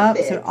 so it all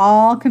fits. So it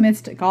all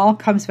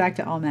comes back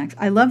to Almax.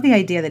 I love the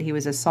idea that he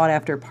was a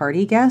sought-after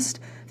party guest,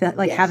 that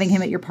having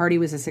him at your party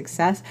was a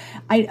success.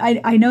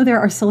 I know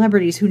there are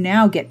celebrities who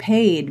now get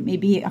paid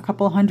maybe a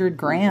couple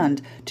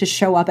 $100,000 to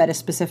show up at a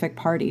specific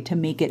party to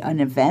make it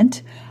an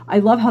event. I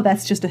love how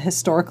that's just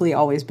historically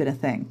always been a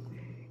thing.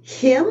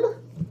 Him,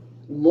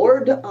 Beau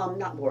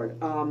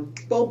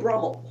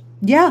Brummel.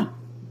 Yeah.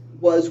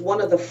 Was one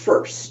of the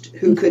first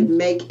who could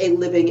make a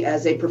living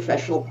as a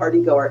professional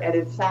party goer. And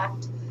in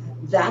fact,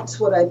 that's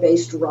what I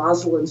based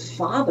Rosalind's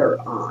father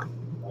on.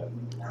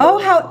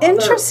 How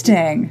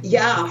interesting.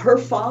 Yeah, her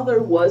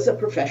father was a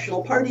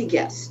professional party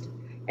guest,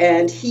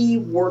 and he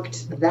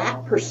worked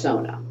that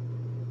persona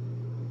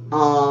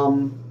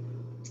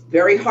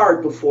very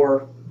hard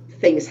before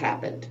things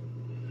happened.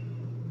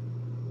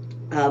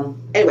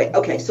 Anyway,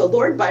 okay, so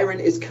Lord Byron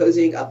is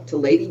cozying up to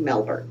Lady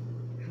Melbourne,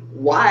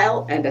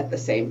 while and at the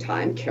same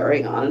time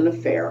carrying on an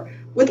affair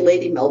with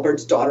Lady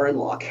Melbourne's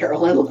daughter-in-law,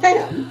 Carolyn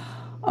Lamb.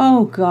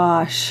 Oh,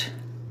 gosh.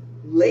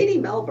 Lady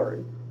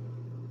Melbourne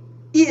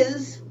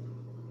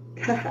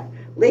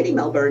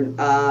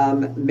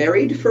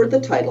married for the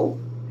title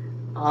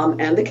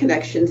and the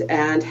connections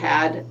and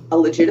had a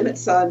legitimate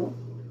son,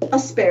 a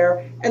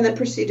spare, and then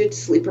proceeded to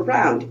sleep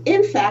around.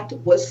 In fact,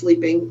 was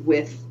sleeping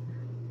with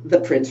the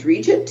Prince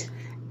Regent,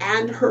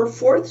 and her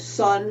fourth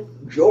son,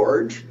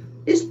 George,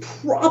 is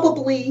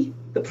probably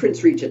the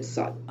Prince Regent's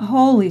son.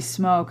 Holy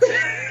smokes.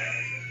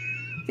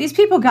 These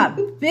people got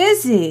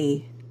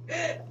busy.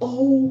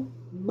 Oh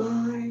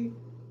my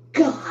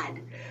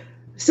God.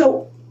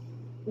 So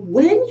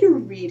when you're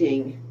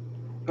reading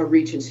a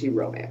Regency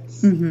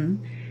romance, and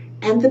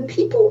the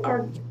people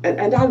are,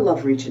 and I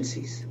love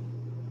Regencies.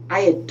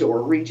 I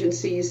adore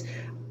Regencies.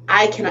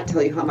 I cannot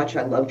tell you how much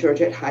I love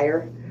Georgette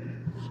Heyer.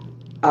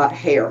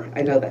 Hare,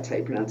 I know that's how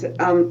you pronounce it.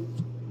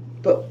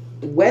 But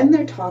when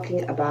they're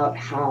talking about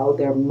how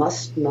there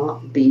must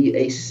not be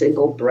a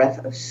single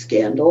breath of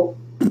scandal.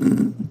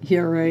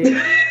 You're right.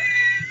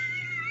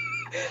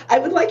 I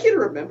would like you to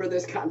remember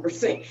this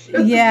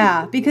conversation.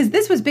 Yeah, because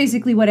this was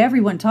basically what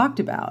everyone talked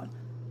about.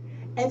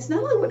 And it's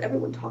not only what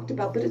everyone talked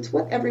about, but it's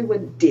what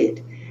everyone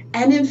did.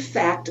 And in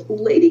fact,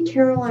 Lady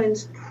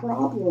Caroline's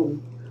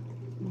problem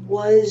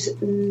was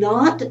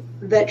not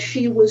that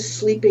she was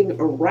sleeping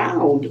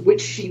around,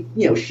 which she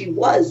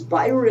was.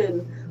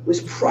 Byron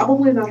was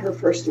probably not her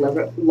first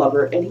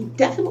lover, and he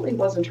definitely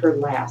wasn't her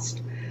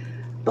last,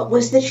 but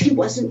was that she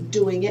wasn't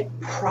doing it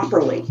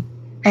properly.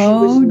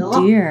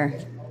 Dear.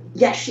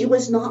 Yeah, she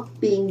was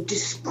not being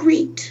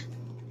discreet.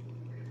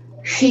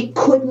 She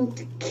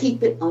couldn't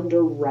keep it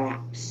under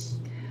wraps.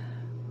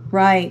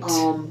 Right.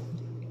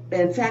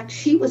 In fact,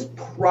 she was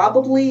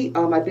probably,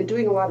 I've been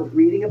doing a lot of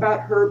reading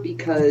about her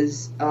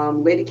because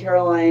Lady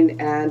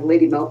Caroline and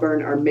Lady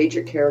Melbourne are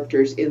major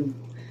characters in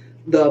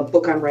the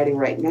book I'm writing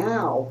right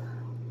now.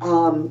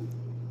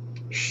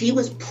 She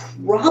was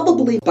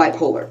probably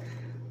bipolar.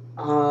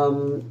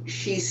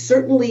 She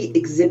certainly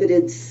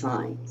exhibited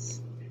signs.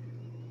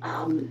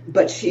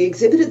 But she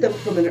exhibited them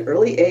from an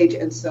early age,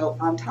 and so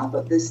on top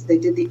of this, they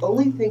did the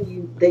only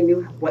thing they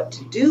knew what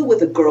to do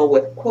with a girl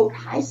with, quote,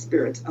 high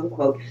spirits,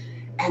 unquote,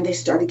 and they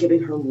started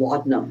giving her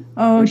laudanum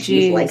when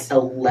she was like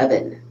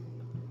 11.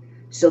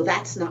 So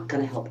that's not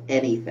going to help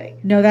anything.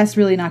 No, that's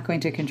really not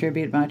going to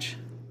contribute much.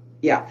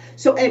 Yeah.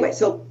 So anyway,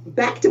 so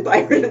back to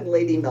Byron and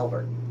Lady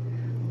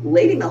Melbourne.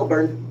 Lady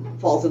Melbourne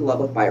falls in love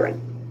with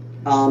Byron.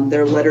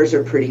 Their letters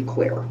are pretty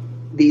clear.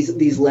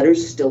 These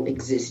letters still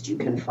exist. You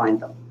can find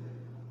them.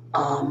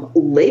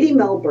 Lady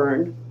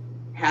Melbourne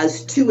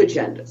has two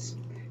agendas.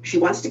 She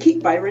wants to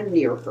keep Byron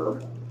near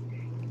her,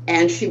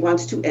 and she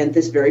wants to end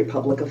this very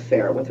public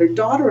affair with her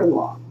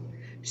daughter-in-law.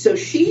 So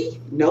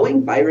she,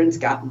 knowing Byron's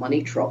got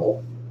money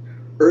trouble,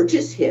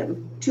 urges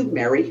him to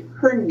marry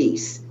her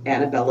niece,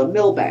 Annabella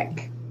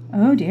Milbank.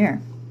 Oh, dear.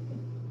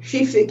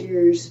 She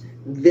figures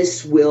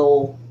this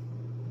will,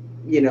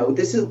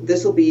 this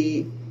will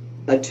be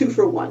a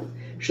 2-for-1.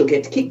 She'll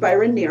get to keep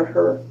Byron near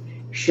her.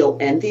 She'll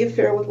end the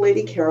affair with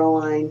Lady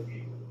Caroline.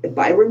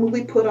 Byron will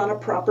be put on a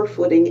proper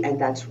footing, and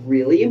that's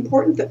really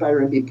important that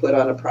Byron be put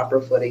on a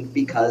proper footing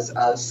because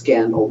of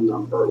scandal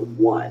number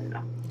 1.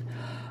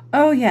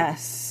 Oh,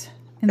 yes.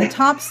 In the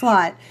top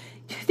slot.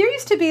 There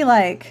used to be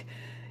like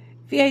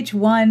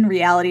VH1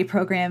 reality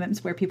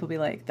programs where people be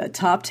like, the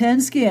top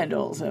 10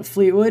 scandals of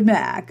Fleetwood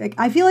Mac. Like,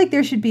 I feel like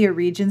there should be a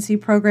Regency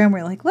program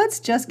where like, let's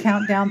just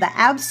count down the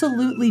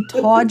absolutely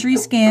tawdry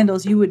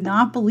scandals you would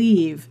not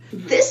believe.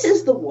 This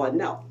is the one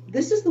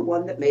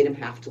that made him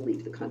have to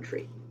leave the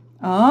country.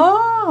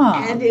 Oh.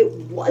 And it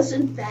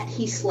wasn't that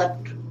he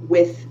slept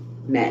with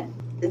men.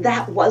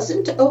 That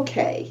wasn't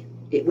okay.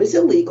 It was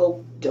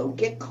illegal. Don't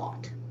get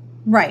caught.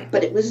 Right.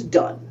 But it was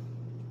done.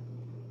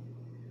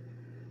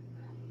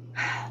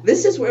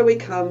 This is where we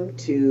come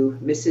to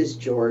Mrs.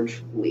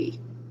 George Lee.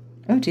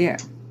 Oh, dear.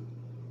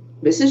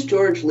 Mrs.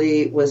 George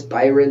Lee was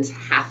Byron's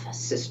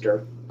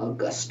half-sister,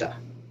 Augusta.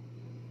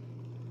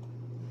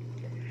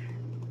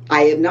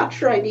 I am not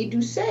sure I need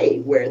to say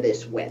where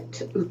this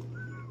went.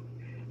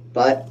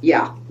 But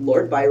yeah,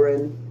 Lord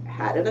Byron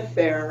had an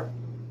affair,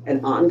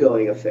 an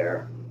ongoing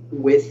affair,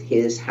 with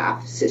his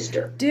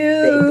half-sister.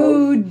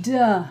 Dude!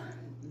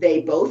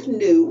 They both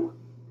knew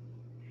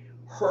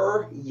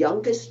her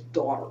youngest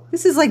daughter.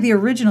 This is like the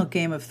original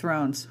Game of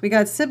Thrones. We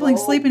got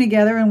siblings sleeping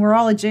together and we're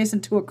all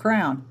adjacent to a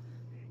crown.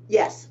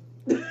 Yes.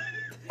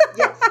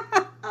 Yes.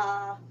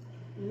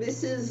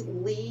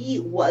 Mrs. Lee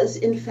was,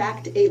 in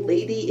fact, a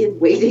lady in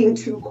waiting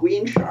to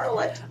Queen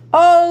Charlotte.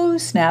 Oh,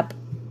 snap.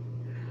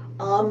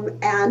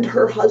 And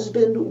her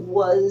husband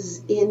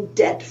was in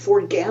debt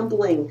for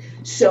gambling.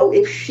 So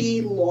if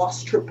she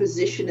lost her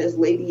position as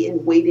lady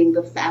in waiting,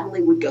 the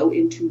family would go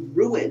into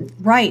ruin.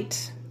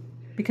 Right.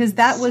 Because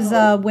that was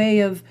a way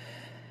of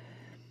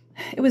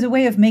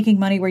making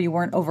money where you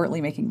weren't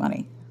overtly making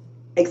money.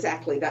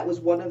 Exactly. That was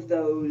one of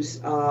those,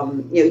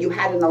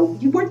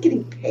 you weren't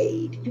getting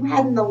paid. You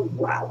had an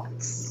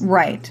allowance.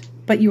 Right.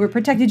 But you were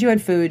protected. You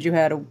had food. You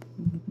had a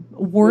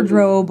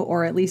wardrobe,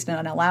 or at least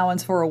an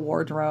allowance for a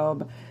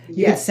wardrobe.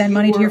 You could send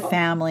money to your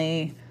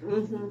family.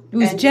 Mm-hmm. It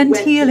was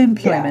genteel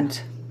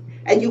employment.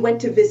 Yeah. And you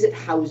went to visit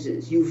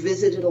houses. You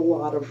visited a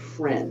lot of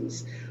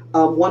friends.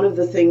 One of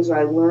the things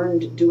I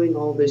learned doing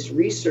all this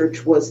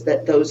research was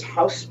that those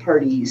house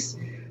parties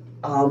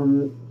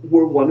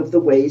were one of the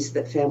ways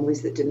that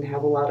families that didn't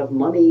have a lot of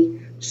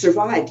money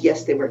survived.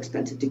 Yes, they were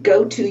expensive to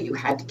go to. You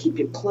had to keep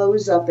your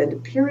clothes up and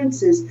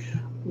appearances,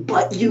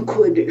 but you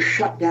could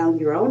shut down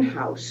your own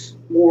house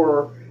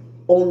or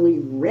only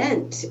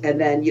rent and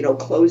then,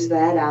 close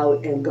that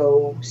out and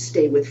go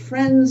stay with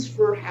friends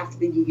for half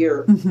the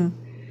year. Mm-hmm.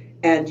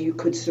 And you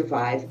could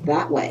survive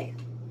that way.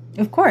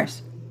 Of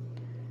course.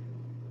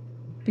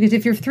 Because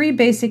if your three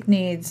basic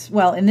needs,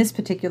 well, in this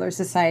particular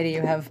society,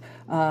 you have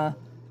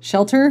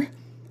shelter,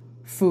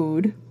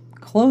 food,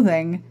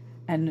 clothing,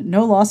 and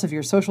no loss of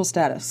your social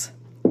status.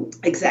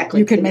 Exactly.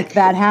 You can make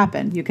that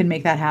happen.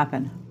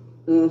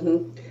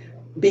 Mm-hmm.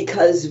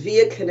 Because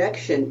via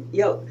connection,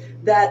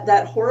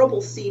 that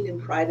horrible scene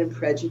in Pride and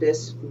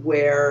Prejudice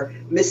where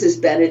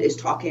Mrs. Bennet is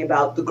talking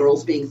about the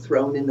girls being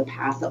thrown in the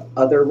path of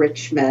other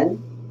rich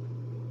men.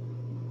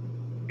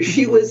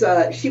 She was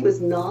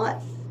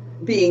not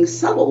being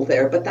subtle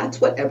there, but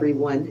that's what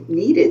everyone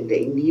needed.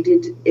 They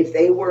needed, if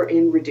they were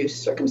in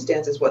reduced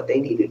circumstances, what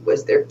they needed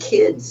was their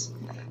kids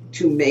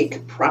to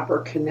make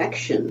proper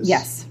connections.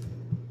 Yes.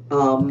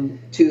 To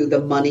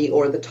the money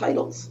or the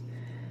titles.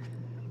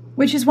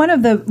 Which is one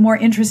of the more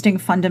interesting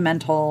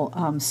fundamental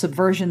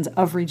subversions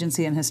of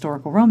Regency and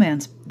historical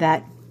romance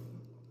that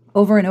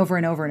over and over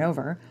and over and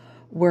over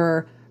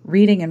we're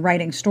reading and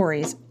writing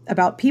stories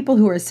about people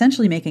who are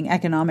essentially making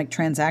economic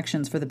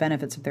transactions for the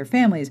benefits of their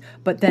families,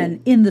 but then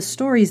in the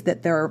stories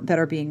that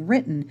are being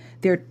written,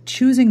 they're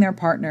choosing their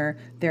partner,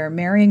 they're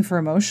marrying for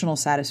emotional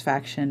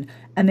satisfaction,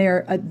 and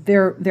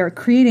they're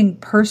creating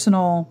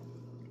personal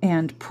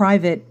and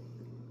private,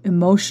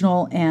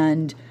 emotional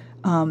and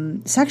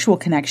sexual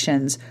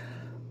connections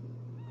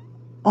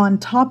on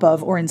top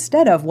of or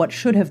instead of what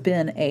should have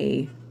been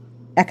a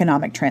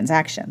economic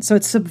transaction. So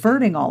it's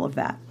subverting all of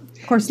that.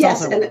 Of course,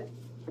 it's also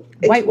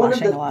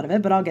whitewashing a lot of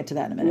it, but I'll get to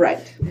that in a minute.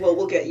 Right. Well,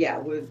 we'll get,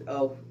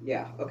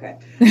 okay.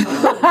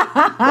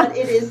 But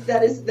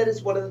that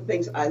is one of the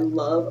things I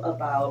love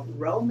about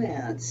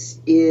romance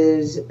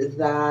is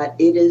that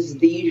it is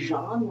the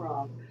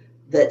genre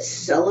that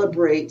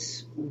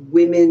celebrates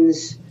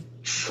women's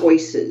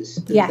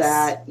choices. Yes.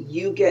 That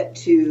you get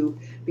to,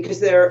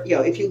 because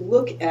if you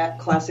look at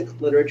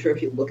classic literature,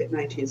 if you look at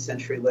 19th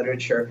century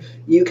literature,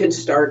 you can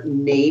start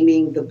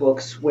naming the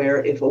books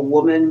where if a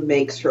woman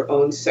makes her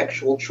own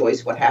sexual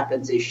choice, what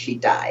happens is she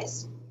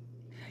dies.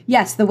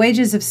 Yes, the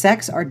wages of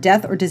sex are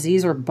death or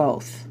disease or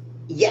both.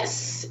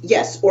 Yes.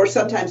 Or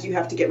sometimes you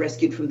have to get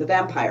rescued from the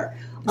vampire.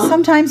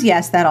 Sometimes,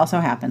 yes, that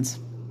also happens.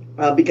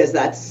 Because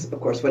that's,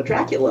 of course, what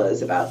Dracula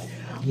is about.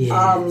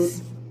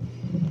 Yes.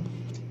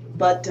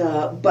 But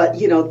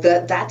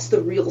that's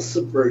the real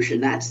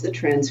subversion. That's the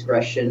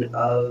transgression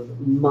of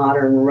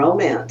modern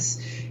romance,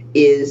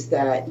 is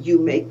that you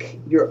make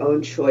your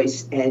own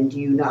choice and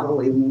you not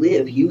only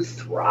live, you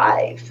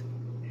thrive.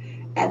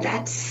 And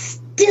that's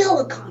still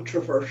a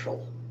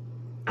controversial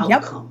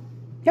outcome.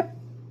 Yep.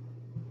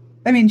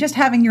 I mean, just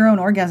having your own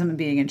orgasm and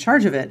being in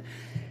charge of it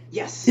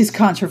is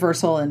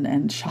controversial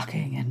and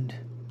shocking and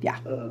yeah.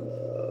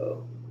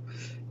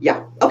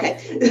 Okay.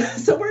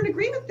 So we're in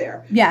agreement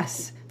there.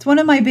 Yes. It's one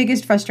of my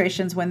biggest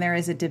frustrations when there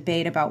is a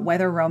debate about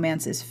whether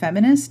romance is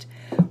feminist.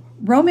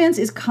 Romance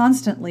is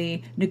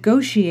constantly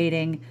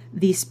negotiating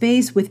the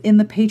space within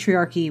the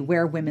patriarchy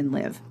where women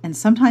live. And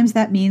sometimes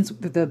that means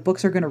that the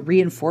books are going to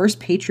reinforce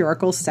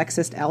patriarchal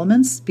sexist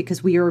elements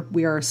because we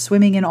are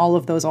swimming in all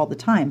of those all the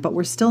time. But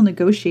we're still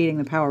negotiating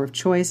the power of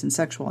choice and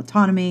sexual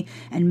autonomy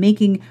and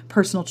making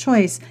personal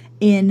choice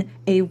in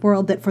a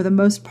world that for the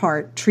most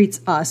part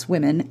treats us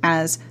women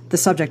as the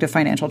subject of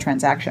financial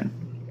transaction.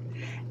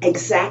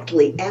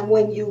 Exactly. And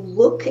when you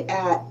look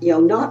at,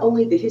 not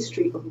only the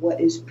history of what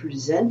is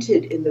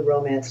presented in the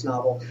romance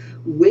novel,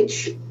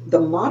 which the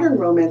modern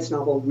romance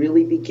novel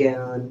really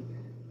began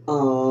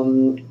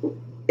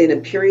in a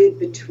period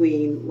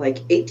between like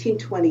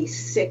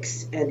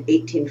 1826 and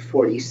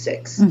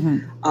 1846,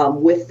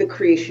 with the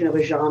creation of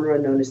a genre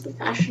known as the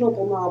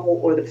fashionable novel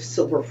or the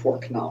silver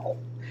fork novel,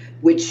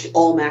 which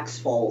Almack's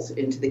falls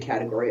into the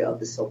category of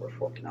the silver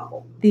fork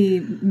novel. The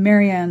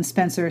Marianne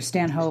Spencer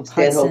Stanhope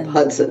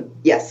Hudson.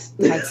 Yes.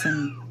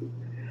 Hudson.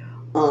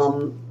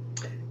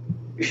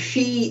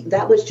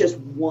 That was just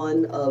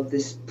one of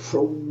this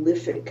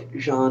prolific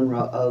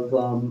genre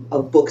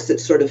of books that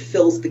sort of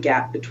fills the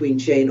gap between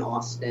Jane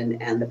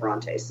Austen and the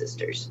Bronte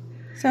sisters.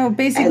 So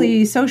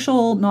basically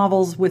social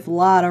novels with a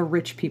lot of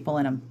rich people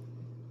in them.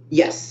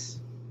 Yes.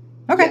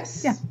 Okay.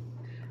 Yes. Yeah.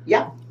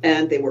 Yeah.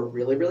 And they were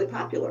really, really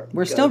popular.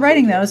 We're still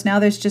writing those. Now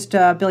there's just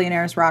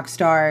billionaires, rock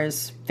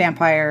stars,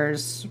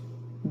 vampires,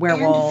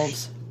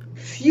 werewolves. And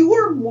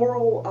fewer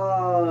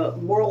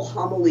moral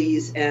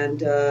homilies and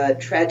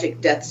tragic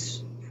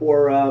deaths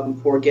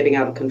for getting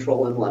out of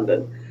control in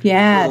London.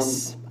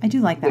 Yes. I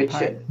do like that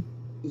part.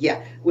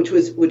 Which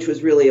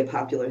was really a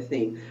popular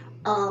theme.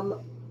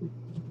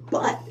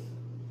 But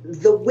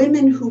the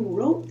women who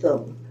wrote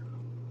them,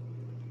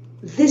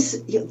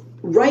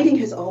 writing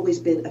has always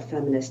been a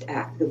feminist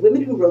act. The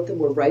women who wrote them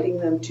were writing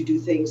them to do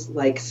things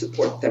like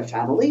support their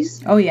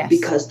families. Oh, yes.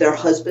 Because their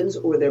husbands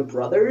or their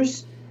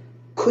brothers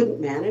couldn't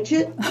manage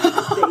it.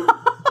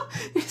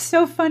 It's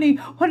so funny.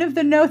 One of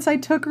the notes I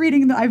took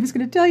reading, I was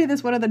going to tell you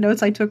this, one of the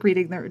notes I took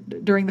reading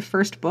during the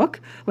first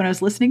book when I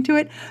was listening to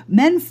it,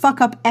 men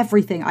fuck up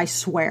everything, I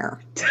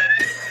swear.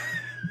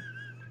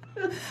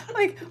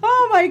 Like,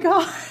 oh my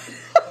God.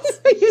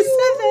 So you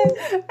said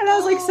that. And I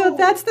was like, so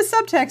that's the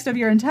subtext of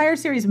your entire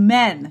series.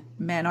 Men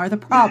are the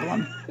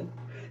problem.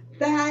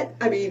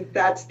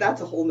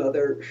 That's a whole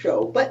nother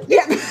show. But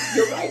yeah,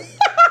 you're right.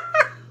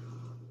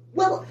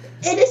 Well,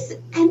 it is.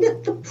 And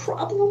the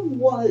problem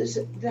was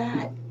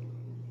that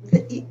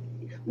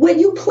when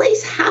you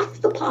place half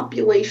the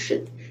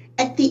population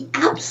at the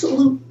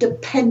absolute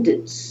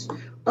dependence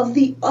of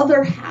the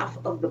other half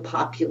of the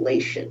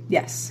population.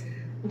 Yes.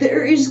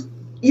 There is,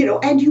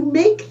 and you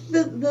make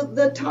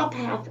the top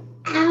half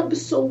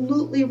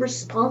absolutely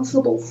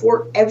responsible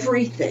for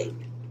everything.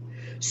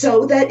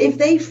 So that if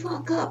they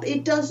fuck up,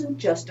 it doesn't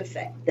just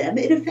affect them,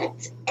 it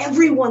affects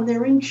everyone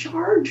they're in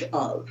charge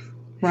of.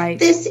 Right.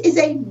 This is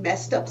a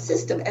messed up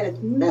system, and it's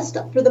messed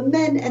up for the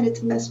men, and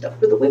it's messed up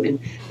for the women.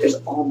 There's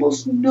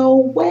almost no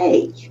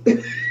way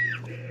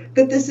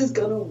that this is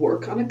going to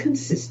work on a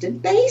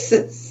consistent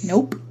basis.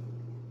 Nope.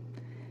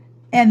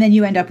 And then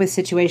you end up with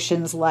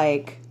situations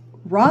like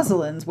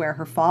Rosalind's, where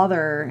her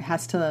father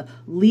has to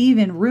leave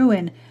in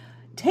ruin,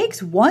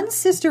 takes one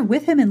sister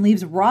with him and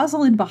leaves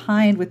Rosalind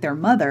behind with their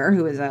mother,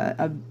 who is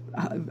a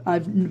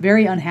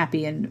very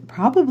unhappy and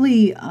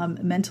probably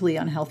mentally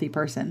unhealthy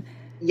person.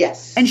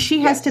 Yes. And she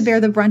has to bear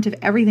the brunt of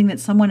everything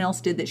that someone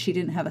else did that she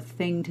didn't have a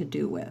thing to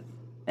do with.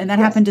 And that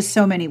happened to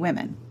so many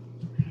women.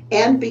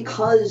 And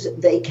because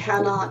they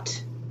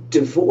cannot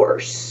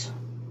divorce,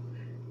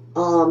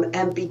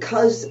 and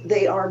because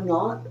they are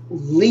not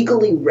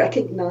legally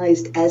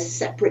recognized as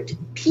separate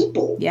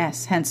people.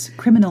 Yes, hence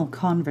criminal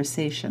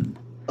conversation.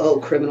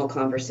 Oh, criminal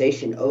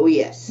conversation. Oh,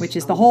 yes. Which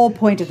is the whole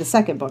point of the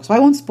second book. So I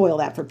won't spoil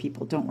that for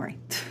people. Don't worry.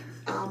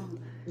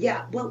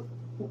 Well,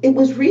 it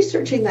was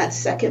researching that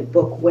second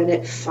book when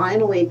it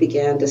finally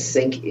began to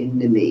sink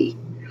into me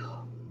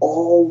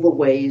all the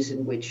ways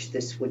in which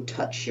this would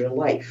touch your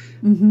life.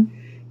 Mm-hmm.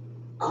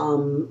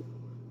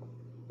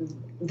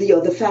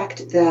 The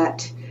fact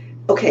that,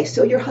 okay,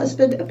 so your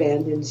husband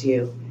abandons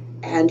you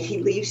and he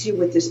leaves you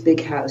with this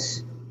big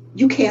house.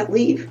 You can't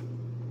leave.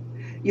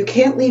 You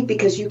can't leave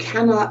because you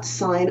cannot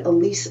sign a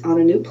lease on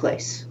a new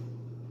place.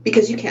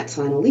 Because you can't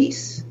sign a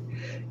lease.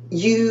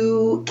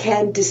 You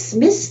can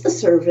dismiss the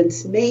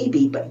servants,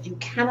 maybe, but you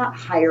cannot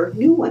hire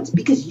new ones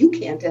because you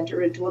can't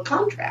enter into a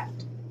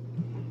contract.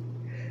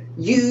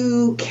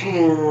 You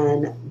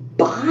can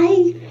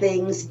buy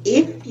things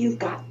if you've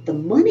got the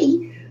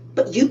money,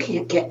 but you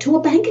can't get to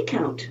a bank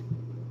account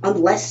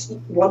unless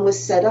one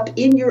was set up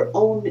in your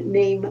own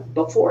name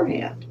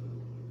beforehand.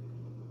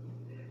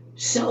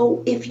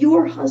 So if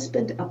your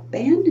husband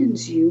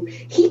abandons you,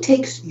 he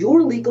takes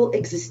your legal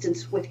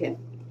existence with him.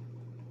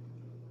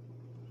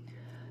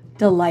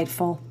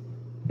 Delightful.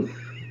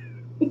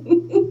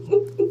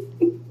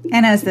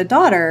 And as the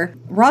daughter,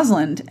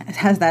 Rosalind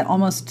has that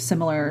almost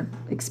similar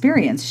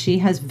experience. She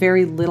has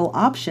very little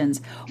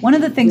options. One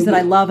of the things that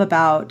I love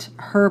about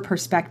her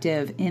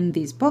perspective in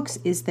these books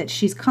is that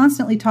she's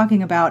constantly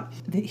talking about,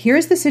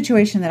 here's the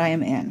situation that I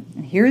am in,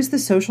 and here's the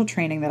social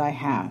training that I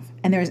have.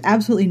 And there is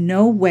absolutely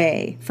no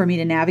way for me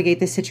to navigate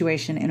this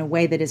situation in a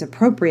way that is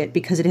appropriate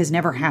because it has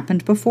never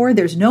happened before.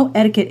 There's no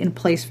etiquette in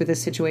place for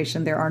this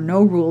situation. There are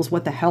no rules.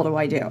 What the hell do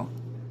I do?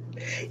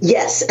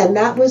 Yes, and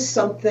that was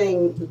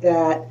something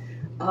that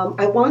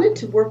I wanted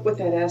to work with,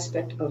 that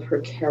aspect of her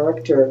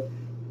character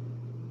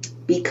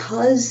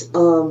because, I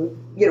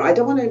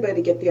don't want anybody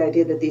to get the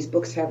idea that these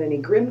books have any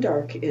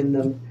grimdark in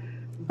them.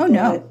 Oh,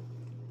 no.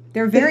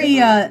 They're very,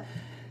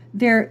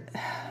 they're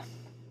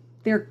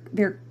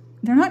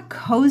not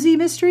cozy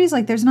mysteries.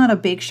 Like, there's not a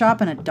bake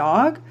shop and a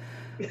dog.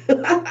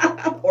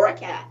 Or a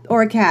cat.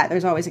 Or a cat.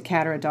 There's always a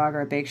cat or a dog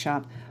or a bake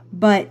shop.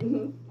 But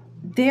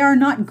they are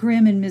not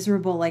grim and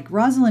miserable. Like,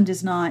 Rosalind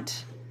is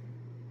not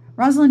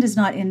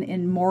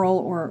in moral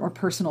or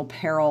personal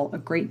peril a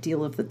great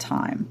deal of the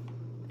time.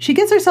 She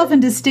gets herself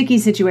into sticky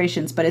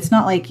situations, but it's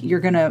not like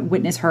you're going to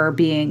witness her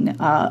being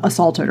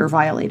assaulted or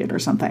violated or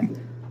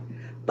something.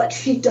 But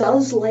she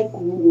does like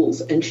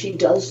rules, and she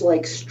does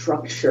like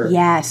structure.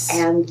 Yes.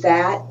 And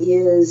that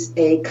is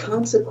a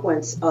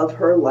consequence of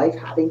her life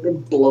having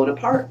been blown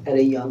apart at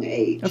a young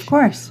age. Of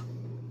course.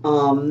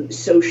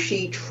 So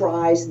she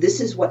tries, this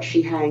is what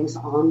she hangs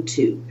on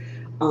to.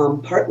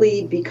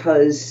 Partly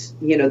because,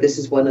 this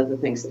is one of the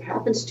things that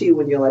happens to you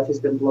when your life has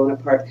been blown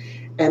apart.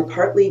 And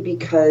partly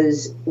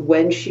because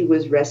when she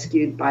was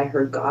rescued by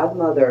her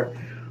godmother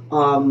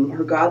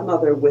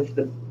with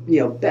the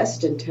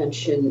best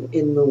intention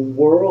in the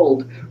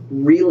world,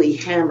 really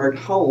hammered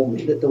home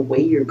that the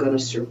way you're going to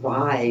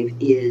survive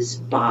is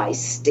by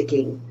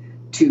sticking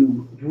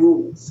to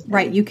rules.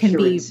 Right.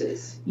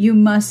 You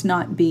must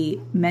not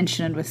be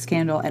mentioned with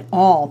scandal at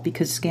all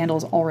because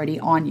scandal's already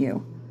on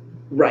you.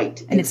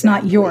 Right. And It's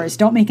not yours.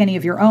 Don't make any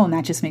of your own.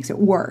 That just makes it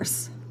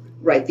worse.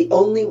 Right. The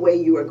only way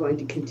you are going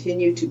to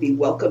continue to be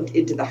welcomed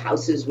into the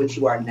houses which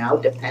you are now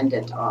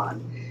dependent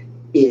on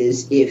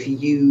is if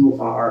you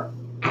are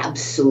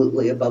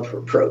absolutely above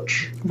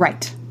reproach.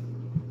 Right.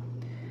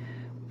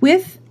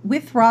 With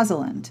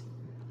Rosalind,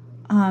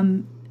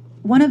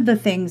 one of the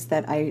things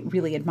that I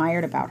really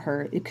admired about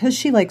her, because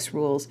she likes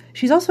rules,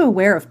 she's also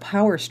aware of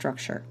power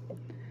structure,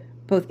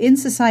 both in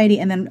society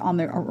and then on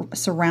the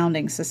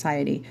surrounding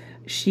society.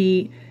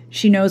 She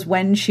knows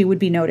when she would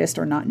be noticed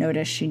or not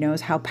noticed. She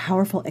knows how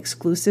powerful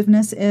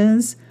exclusiveness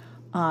is.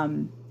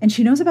 And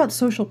she knows about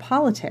social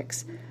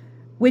politics,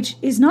 which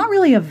is not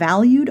really a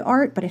valued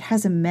art, but it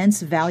has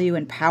immense value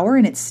and power,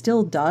 and it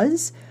still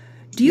does.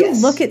 Do you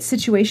look at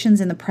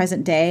situations in the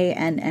present day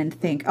and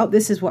think, oh,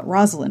 this is what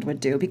Rosalind would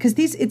do? Because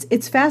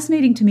it's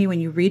fascinating to me when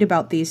you read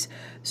about these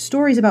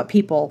stories about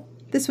people.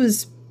 This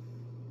was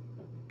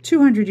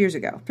 200 years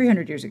ago,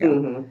 300 years ago.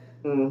 Mm-hmm.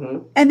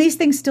 Mm-hmm. And these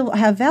things still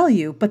have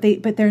value, but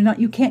they're not,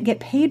 you can't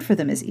get paid for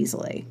them as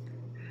easily.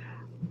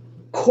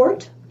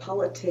 Court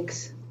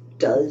politics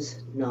does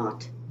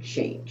not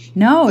change.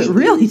 No, it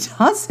really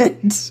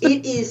doesn't.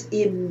 It is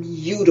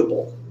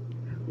immutable.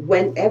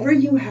 Whenever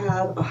you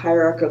have a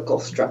hierarchical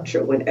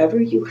structure,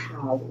 whenever you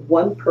have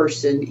one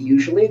person,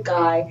 usually a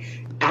guy,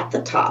 at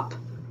the top,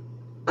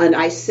 and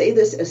I say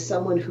this as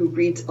someone who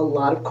reads a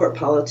lot of court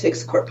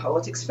politics. Court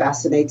politics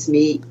fascinates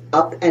me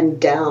up and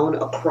down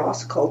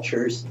across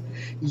cultures.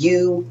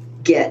 You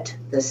get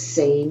the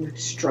same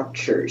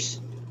structures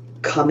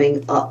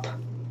coming up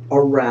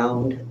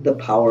around the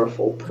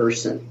powerful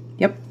person.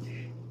 Yep.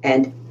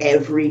 And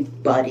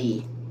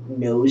everybody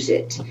knows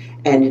it.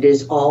 And it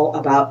is all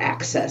about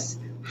access.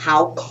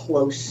 How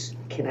close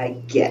can I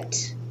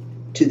get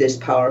to this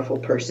powerful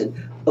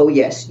person? Oh,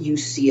 yes, you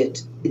see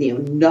it.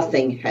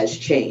 Nothing has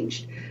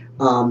changed.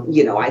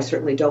 I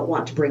certainly don't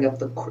want to bring up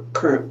the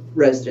current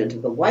resident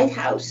of the White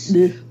House,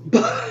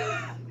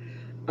 but,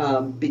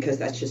 because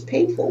that's just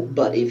painful.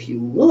 But if you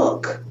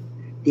look,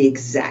 the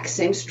exact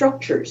same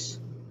structures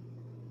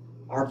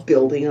are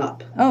building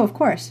up. Oh, of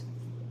course.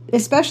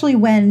 Especially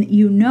when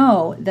you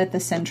know that the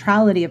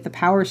centrality of the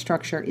power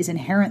structure is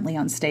inherently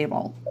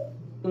unstable.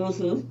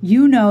 Mm-hmm.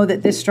 You know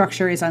that this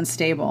structure is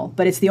unstable,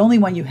 but it's the only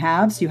one you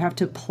have, so you have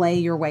to play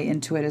your way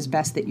into it as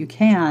best that you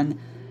can.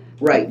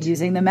 Right.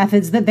 Using the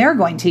methods that they're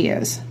going to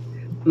use.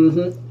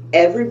 Mm-hmm.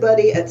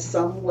 Everybody at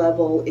some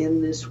level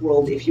in this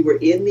world, if you were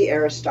in the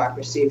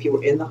aristocracy, if you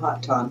were in the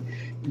hot ton,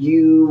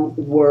 you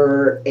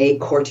were a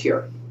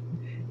courtier.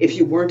 If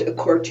you weren't a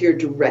courtier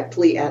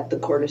directly at the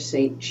court of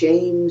St.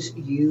 James,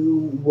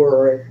 you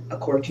were a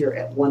courtier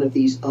at one of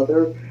these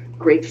other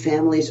great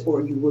families, or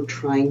you were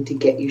trying to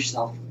get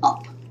yourself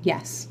up.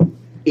 Yes.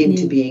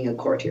 Into being a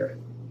courtier.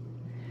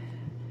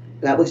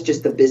 That was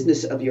just the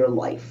business of your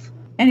life.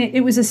 And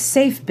it was a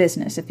safe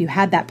business. If you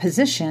had that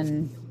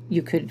position,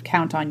 you could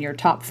count on your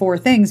top 4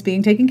 things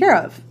being taken care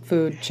of.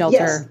 Food,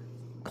 shelter,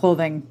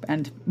 clothing,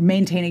 and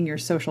maintaining your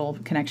social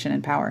connection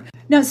and power.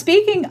 Now,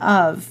 speaking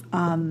of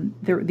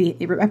the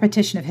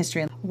repetition of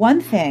history,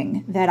 one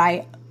thing that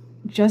I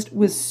just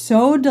was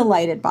so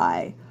delighted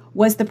by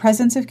was the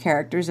presence of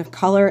characters of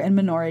color and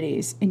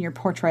minorities in your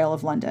portrayal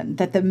of London.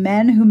 That the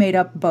men who made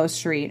up Bow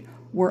Street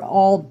were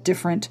all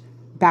different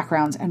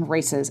backgrounds and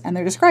races, and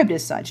they're described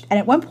as such. And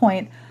at one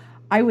point,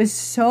 I was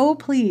so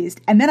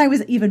pleased, and then I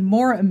was even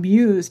more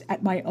amused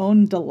at my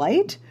own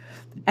delight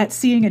at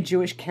seeing a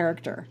Jewish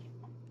character.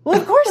 Well,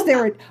 of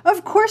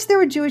course there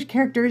were Jewish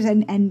characters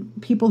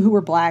and people who were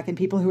black and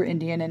people who were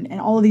Indian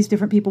and all of these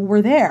different people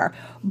were there.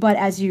 But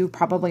as you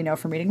probably know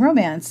from reading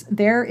romance,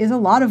 there is a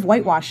lot of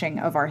whitewashing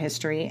of our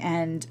history.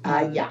 And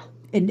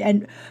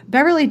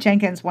Beverly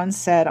Jenkins once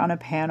said on a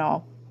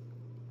panel,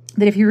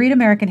 that if you read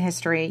American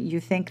history, you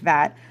think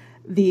that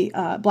the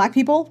black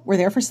people were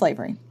there for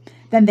slavery.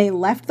 Then they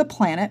left the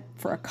planet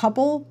for a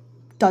couple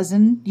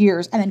dozen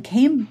years and then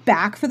came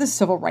back for the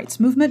civil rights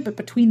movement. But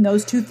between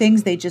those two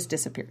things, they just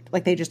disappeared.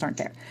 Like they just aren't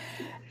there.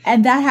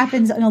 And that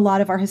happens in a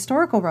lot of our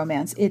historical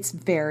romance. It's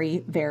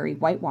very, very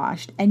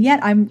whitewashed. And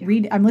yet I'm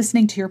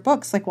listening to your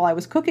books. Like while I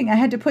was cooking, I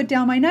had to put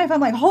down my knife. I'm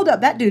like, hold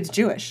up, that dude's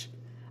Jewish.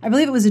 I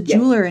believe it was a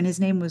jeweler and his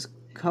name was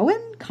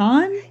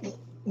Kahn?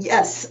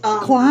 Yes.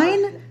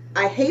 Klein?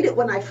 I hate it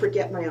when I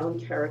forget my own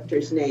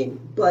character's name.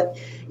 But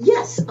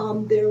yes,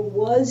 there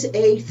was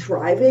a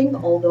thriving,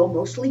 although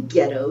mostly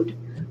ghettoed,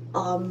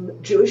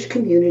 Jewish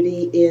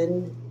community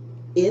in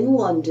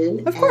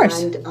London. Of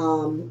course.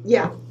 And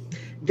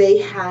they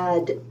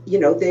had,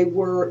 they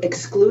were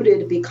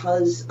excluded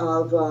because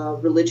of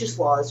religious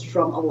laws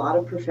from a lot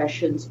of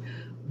professions,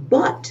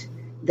 but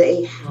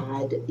they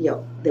had, they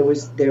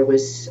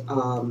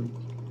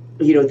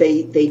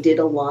did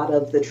a lot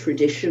of the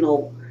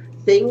traditional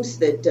things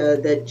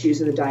that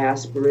Jews in the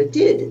diaspora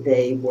did.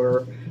 They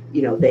were,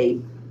 they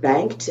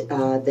banked,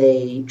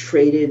 they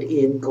traded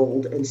in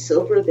gold and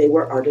silver, they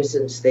were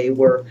artisans, they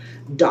were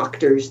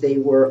doctors, they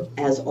were,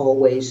 as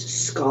always,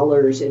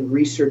 scholars and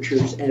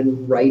researchers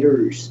and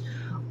writers,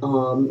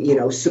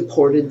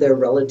 supported their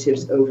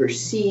relatives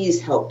overseas,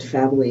 helped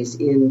families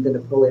in the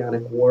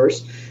Napoleonic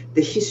Wars.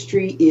 The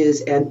history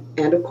is, and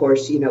of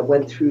course,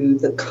 went through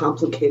the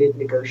complicated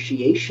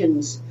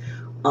negotiations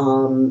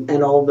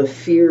and all the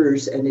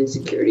fears and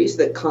insecurities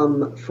that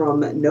come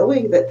from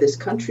knowing that this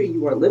country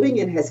you are living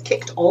in has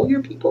kicked all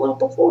your people out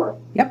before.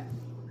 Yep.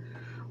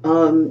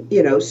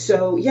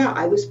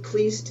 I was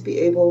pleased to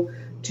be able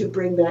to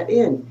bring that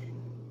in.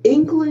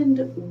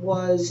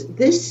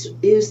 This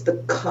is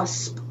the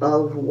cusp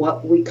of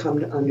what we come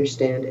to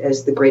understand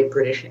as the Great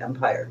British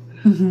Empire.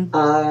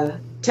 Mm-hmm.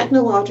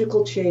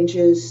 Technological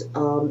changes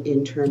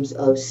in terms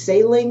of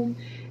sailing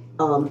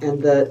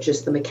and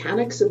the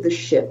mechanics of the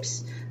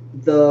ships.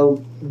 The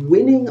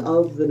winning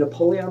of the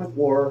Napoleonic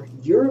War,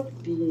 Europe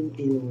being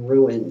in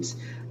ruins,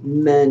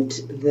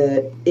 meant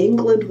that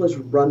England was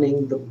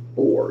running the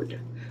board.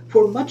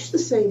 For much the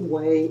same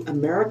way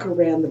America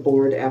ran the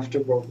board after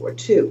World War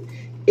II,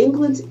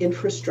 England's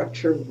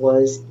infrastructure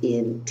was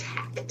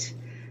intact.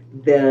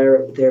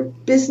 Their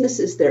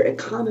businesses, their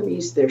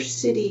economies, their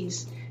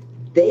cities,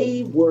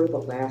 they were the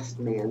last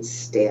man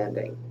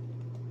standing.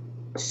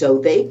 So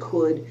they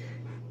could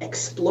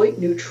exploit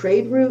new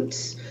trade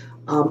routes,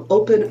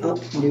 open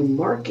up new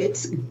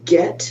markets,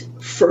 get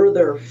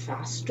further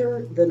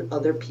faster than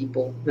other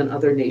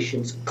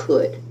nations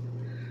could.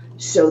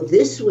 So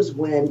this was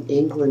when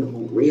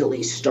England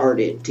really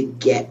started to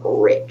get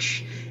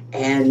rich.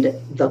 And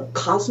the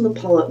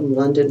cosmopolitan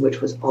London, which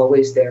was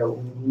always there,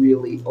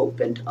 really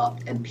opened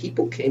up. And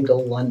people came to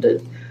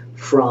London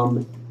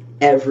from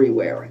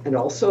everywhere. And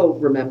also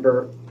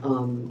remember,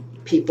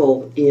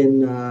 people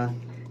in,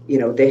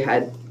 they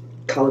had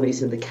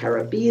colonies in the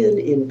Caribbean,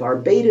 in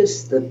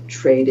Barbados, the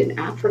trade in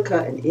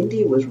Africa and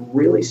India was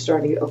really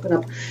starting to open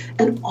up.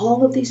 And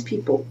all of these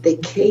people, they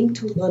came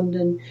to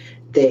London,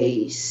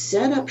 they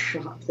set up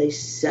shop, they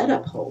set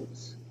up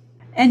homes.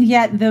 And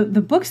yet the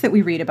books that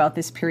we read about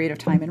this period of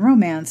time in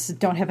romance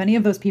don't have any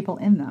of those people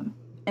in them.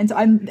 And so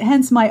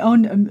hence my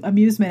own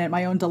amusement and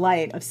my own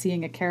delight of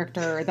seeing a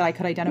character that I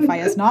could identify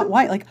as not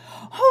white. Like,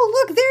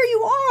 oh, look, there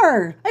you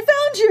are. I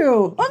found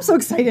you. I'm so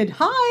excited.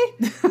 Hi.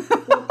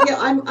 Yeah,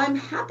 I'm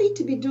happy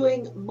to be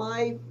doing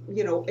my,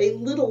 a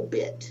little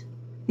bit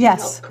to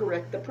help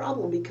correct the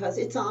problem because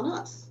it's on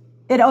us.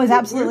 It always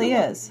absolutely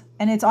is.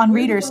 And it's on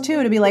readers,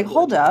 too, to be like,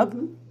 hold up.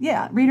 Mm-hmm.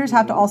 Yeah, readers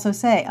have to also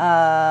say,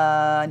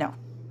 no.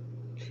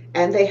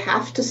 And they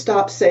have to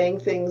stop saying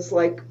things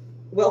like,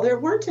 well, there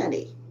weren't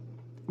any.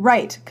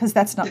 Right, because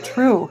that's not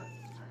true.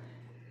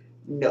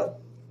 No.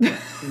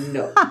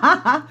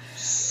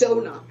 So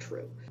not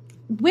true.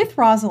 With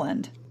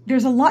Rosalind,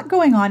 there's a lot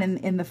going on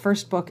in the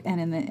first book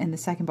and in the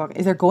second book.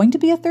 Is there going to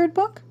be a third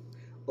book?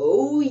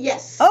 Oh,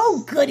 yes.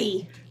 Oh,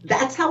 goody.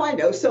 That's how I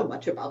know so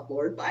much about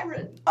Lord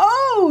Byron.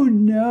 Oh,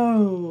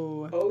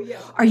 no. Oh,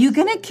 yes. Are you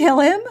going to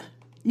kill him?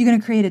 You going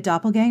to create a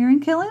doppelganger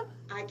and kill him?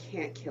 I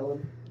can't kill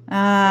him.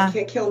 I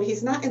can't kill him.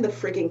 He's not in the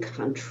frigging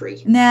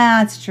country. Nah,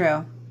 that's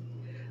true.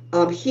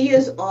 He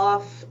is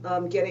off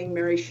getting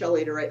Mary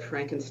Shelley to write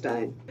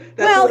Frankenstein.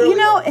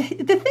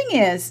 The thing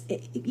is,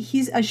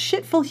 he's a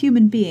shitful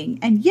human being,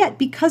 and yet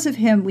because of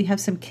him, we have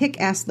some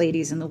kick-ass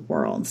ladies in the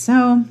world.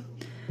 So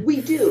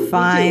we do.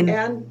 Fine. We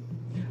do.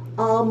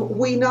 And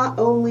we not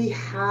only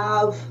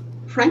have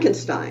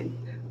Frankenstein,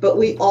 but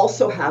we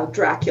also have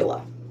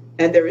Dracula.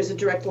 And there is a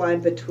direct line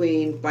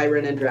between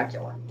Byron and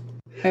Dracula.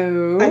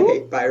 Oh. I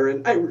hate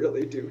Byron. I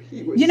really do.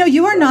 He was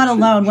you are not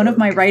alone. One of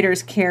my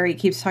writers, Carrie,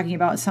 keeps talking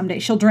about someday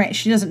she'll drink.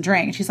 She doesn't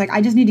drink. She's like, I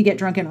just need to get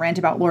drunk and rant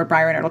about Lord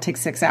Byron. It'll take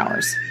 6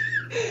 hours.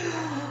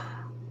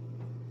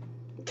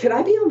 Can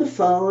I be on the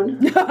phone?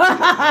 Yeah,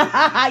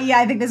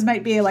 I think this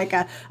might be like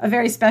a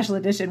very special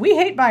edition. We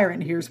hate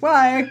Byron. Here's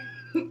why.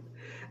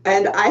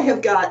 And I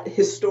have got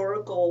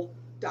historical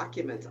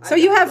documents. So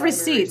you have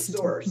receipts.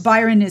 Source.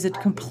 Byron is a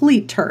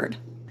complete turd.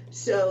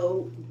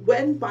 So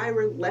when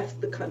Byron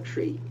left the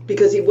country,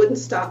 because he wouldn't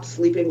stop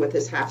sleeping with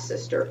his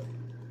half-sister,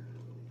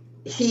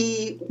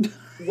 he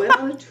went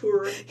on a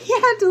tour. He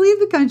had to leave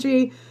the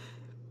country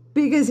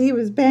because he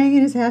was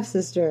banging his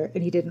half-sister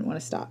and he didn't want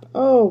to stop.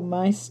 Oh,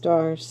 my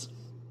stars.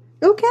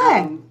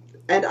 Okay.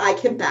 And I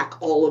can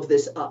back all of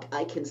this up.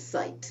 I can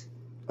cite.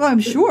 Oh, I'm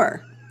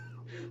sure.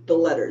 The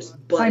letters.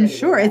 But I'm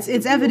sure. It's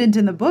evident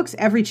in the books.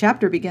 Every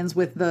chapter begins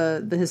with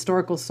the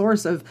historical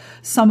source of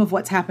some of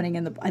what's happening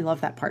in the... I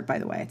love that part, by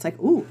the way. It's like,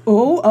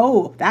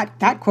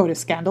 that quote is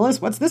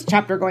scandalous. What's this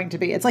chapter going to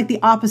be? It's like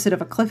the opposite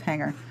of a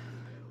cliffhanger.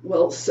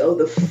 Well, so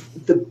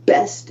the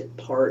best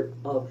part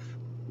of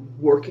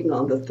working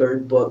on the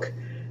third book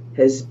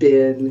has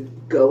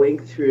been going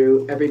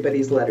through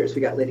everybody's letters.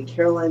 We got Lady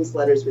Caroline's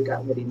letters, we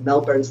got Lady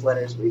Melbourne's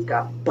letters, we've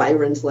got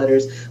Byron's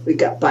letters, we've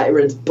got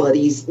Byron's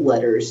buddies'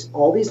 letters.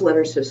 All these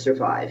letters have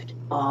survived.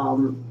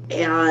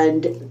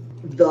 And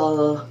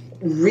the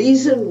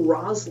reason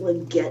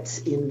Rosalind gets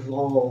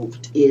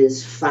involved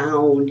is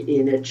found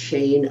in a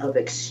chain of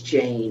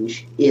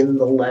exchange in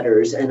the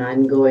letters, and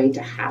I'm going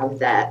to have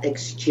that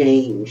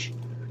exchange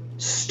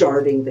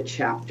starting the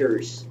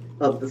chapters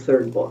of the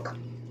third book.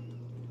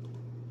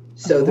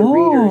 So the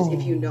readers,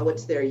 if you know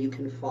it's there, you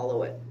can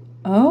follow it.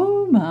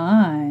 Oh,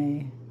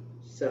 my.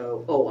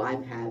 So,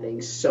 I'm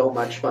having so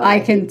much fun.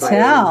 I can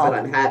tell. But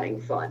I'm having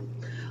fun.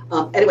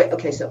 Anyway,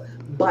 okay, so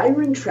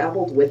Byron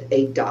traveled with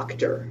a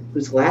doctor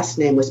whose last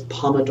name was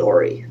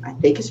Pomodori. I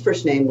think his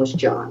first name was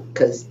John,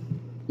 because,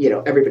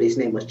 everybody's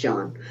name was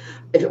John.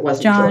 If it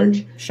wasn't John,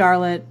 George.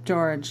 Charlotte,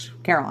 George,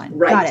 Caroline.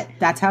 Right. Got it.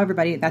 That's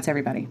everybody.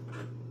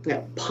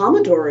 Yeah,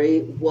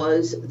 Pomodori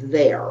was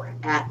there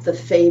at the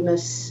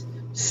famous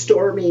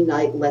Stormy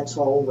Night, Let's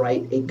All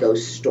Write a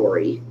Ghost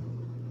Story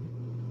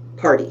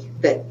party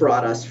that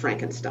brought us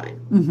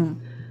Frankenstein. Mm-hmm.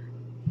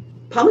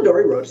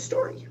 Pomodori wrote a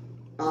story.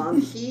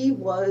 He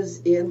was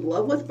in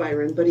love with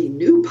Byron, but he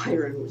knew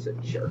Byron was a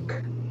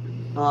jerk.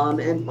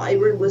 And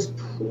Byron was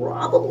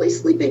probably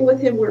sleeping with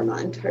him. We're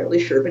not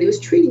entirely sure, but he was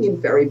treating him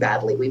very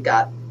badly. We've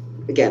got,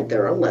 again,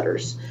 there are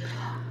letters.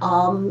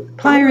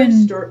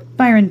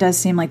 Byron does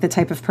seem like the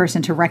type of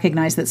person to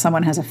recognize that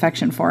someone has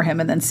affection for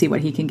him and then see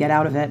what he can get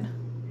out of it.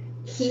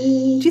 Do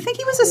you think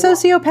he was a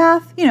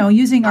sociopath?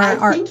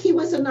 I think he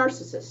was a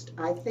narcissist.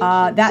 I think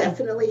he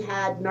definitely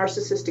had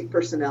narcissistic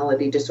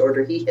personality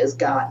disorder. He has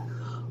got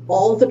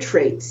all the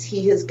traits.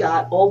 He has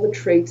got all the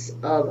traits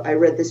of, I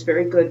read this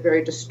very good,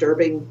 very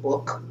disturbing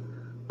book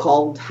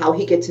called How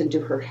He Gets Into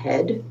Her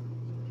Head,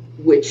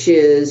 which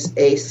is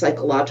a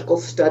psychological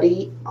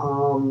study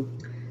of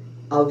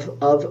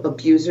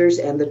abusers,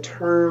 and the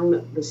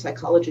term the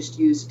psychologist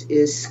used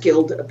is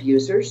skilled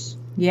abusers.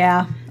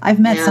 Yeah, I've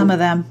met some of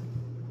them.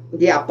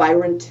 Yeah,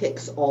 Byron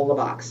ticks all the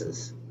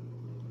boxes.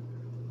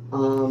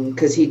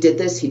 Because he did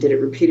this, he did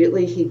it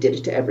repeatedly, he did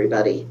it to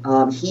everybody.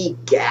 He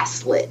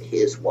gaslit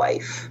his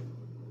wife.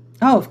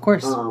 Oh, of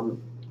course.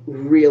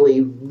 Really,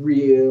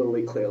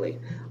 really clearly.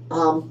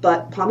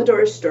 But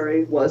Pomodori's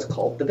story was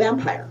called The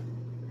Vampire.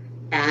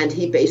 And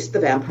he based The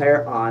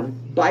Vampire on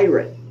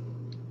Byron.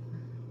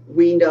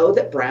 We know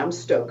that Bram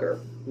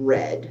Stoker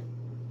read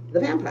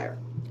The Vampire.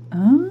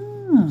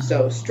 Oh.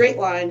 So, straight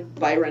line,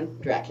 Byron,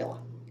 Dracula.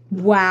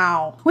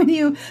 Wow. When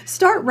you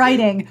start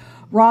writing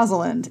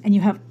Rosalind and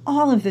you have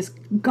all of this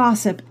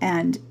gossip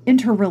and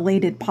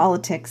interrelated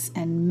politics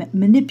and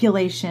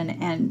manipulation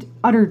and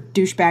utter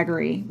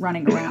douchebaggery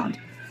running around,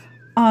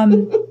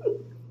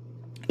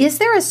 is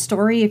there a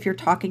story, if you're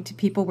talking to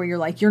people, where you're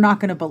like, you're not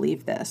going to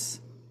believe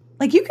this?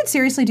 Like, you could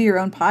seriously do your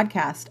own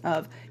podcast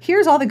of,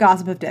 here's all the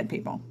gossip of dead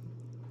people.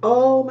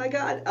 Oh, my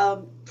God.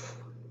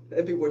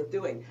 That'd be worth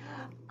doing.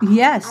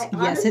 Yes,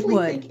 yes, it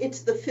would. I think it's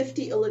the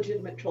 50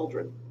 illegitimate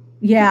children.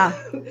 Yeah.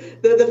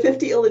 The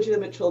 50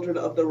 illegitimate children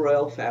of the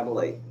royal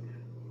family.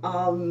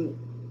 That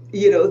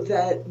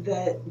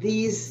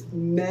these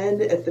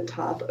men at the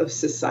top of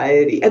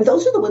society, and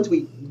those are the ones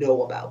we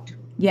know about.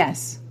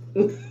 Yes.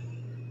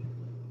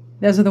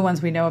 Those are the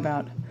ones we know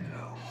about.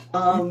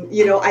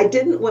 I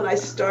didn't when I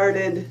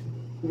started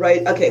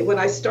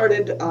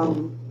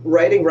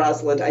writing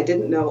Rosalind, I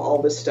didn't know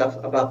all this stuff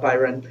about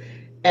Byron.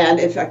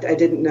 And in fact, I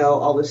didn't know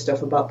all this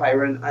stuff about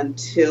Byron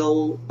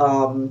until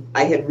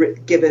I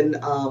had given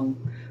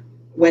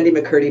Wendy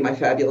McCurdy, my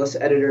fabulous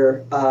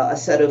editor, a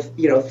set of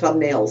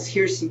thumbnails.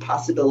 Here's some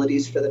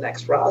possibilities for the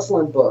next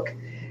Rosalind book,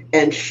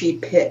 and she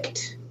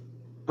picked.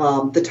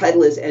 The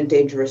title is "And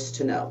Dangerous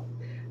to Know,"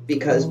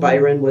 because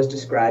Byron was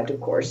described, of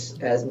course,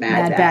 as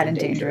mad, bad, and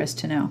dangerous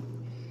to know.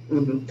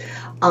 Mm-hmm.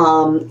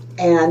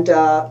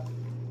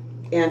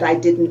 And I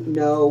didn't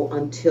know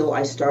until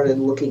I started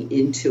looking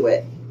into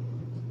it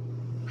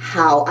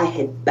how I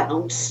had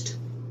bounced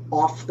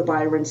off the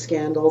Byron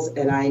scandals,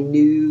 and I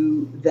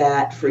knew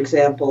that, for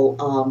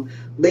example,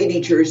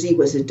 Lady Jersey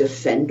was a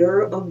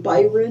defender of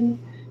Byron.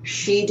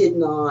 She did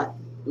not.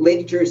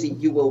 Lady Jersey,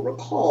 you will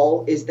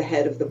recall, is the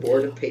head of the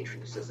board of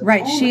patronesses.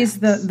 Right, she's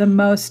the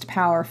most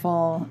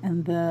powerful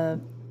and the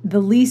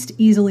least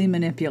easily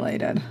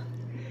manipulated.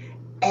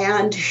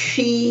 And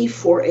she,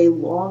 for a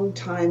long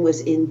time,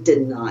 was in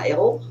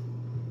denial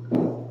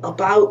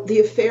about the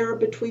affair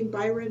between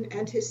Byron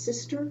and his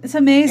sister. It's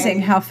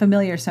amazing how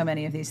familiar so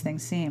many of these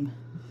things seem.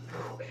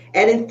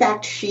 And in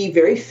fact, she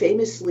very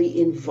famously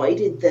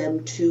invited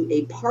them to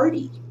a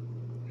party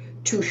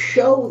to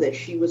show that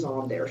she was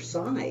on their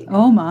side.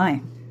 Oh,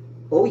 my.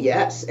 Oh,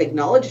 yes.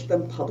 Acknowledged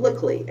them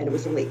publicly. And it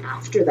was only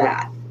after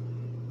that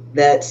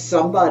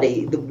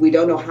somebody, we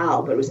don't know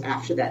how, but it was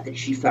after that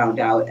she found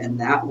out. And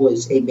that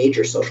was a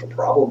major social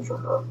problem for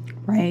her.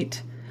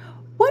 Right.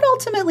 What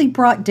ultimately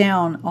brought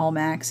down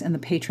Almack's and the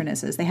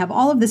patronesses? They have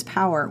all of this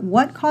power.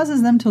 What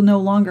causes them to no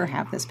longer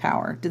have this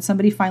power? Did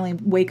somebody finally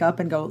wake up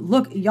and go,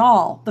 look,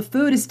 y'all, the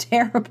food is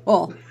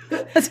terrible.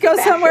 Let's go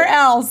somewhere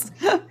else.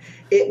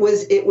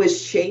 It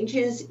was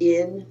changes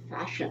in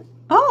fashion.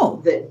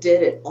 Oh. That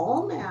did it.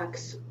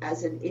 Almack's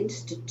as an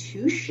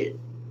institution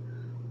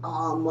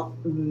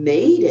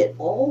made it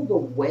all the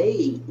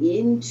way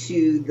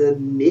into the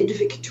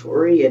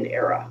mid-Victorian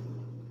era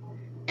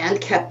and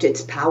kept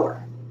its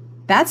power.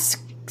 That's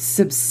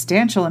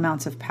substantial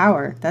amounts of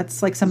power.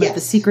 That's like some of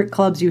the secret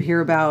clubs you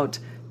hear about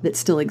that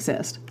still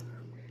exist.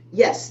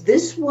 Yes,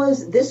 this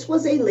was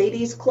a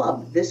ladies'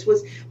 club. It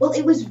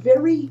was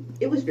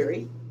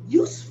very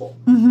useful.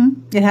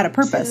 Mm-hmm. It had a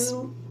purpose.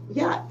 To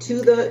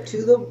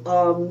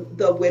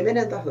the women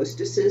and the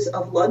hostesses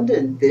of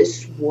London.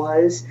 This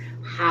was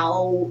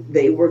how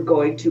they were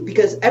going to,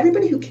 because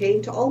everybody who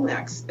came to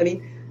Almack's, I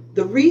mean,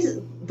 the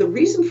reason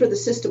for the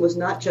system was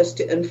not just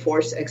to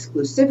enforce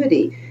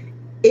exclusivity.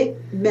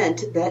 It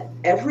meant that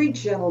every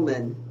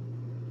gentleman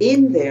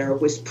in there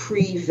was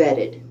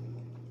pre-vetted.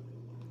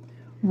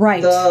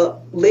 Right. The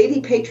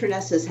lady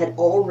patronesses had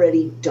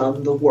already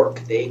done the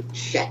work. They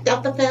checked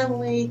out the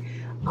family.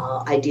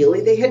 Ideally,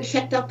 they had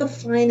checked out the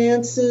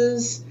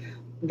finances.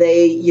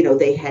 They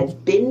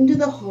had been to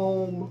the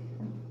home.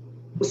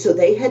 So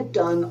they had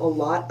done a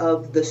lot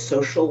of the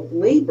social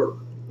labor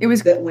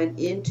that went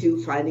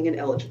into finding an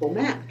eligible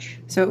match.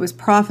 So it was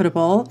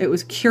profitable. It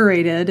was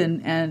curated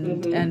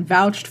and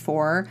vouched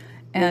for.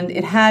 And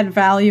it had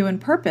value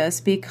and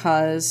purpose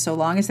because so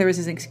long as there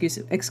was this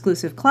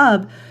exclusive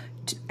club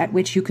at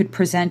which you could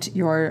present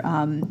your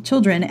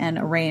children and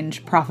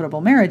arrange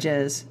profitable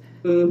marriages,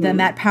 then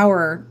that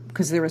power,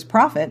 because there was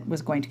profit,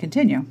 was going to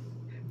continue.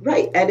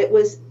 Right. And it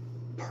was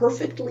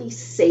perfectly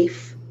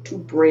safe to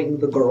bring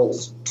the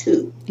girls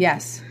to.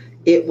 Yes.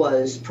 It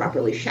was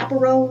properly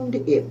chaperoned.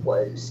 It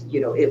was,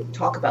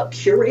 talk about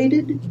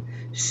curated.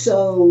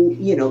 So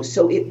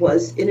it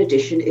was, in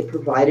addition, it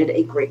provided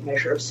a great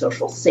measure of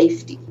social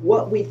safety.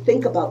 What we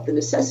think about the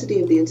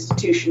necessity of the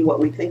institution, what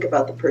we think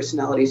about the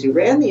personalities who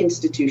ran the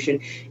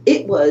institution,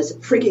 it was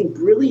frigging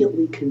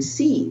brilliantly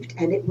conceived,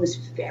 and it was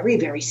very,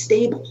 very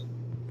stable.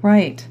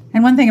 Right.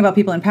 And one thing about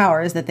people in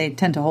power is that they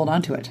tend to hold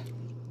on to it.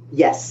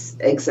 Yes,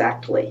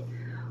 exactly.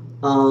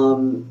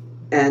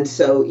 And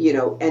so,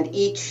 and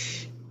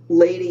each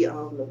lady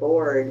on the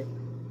board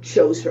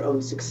chose her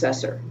own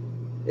successor.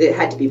 It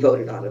had to be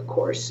voted on, of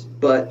course,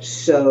 but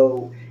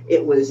so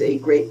it was a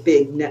great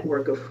big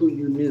network of who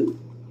you knew.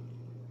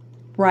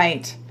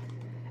 Right.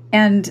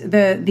 And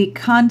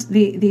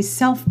the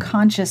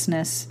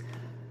self-consciousness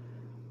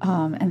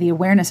and the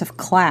awareness of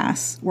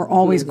class were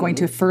always going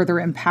to further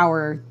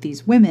empower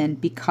these women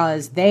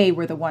because they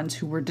were the ones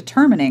who were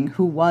determining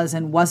who was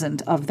and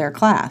wasn't of their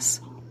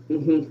class.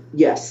 Mm-hmm.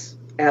 Yes,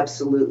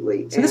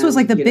 absolutely. So this was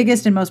like the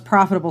biggest and most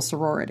profitable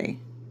sorority.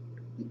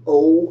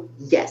 Oh,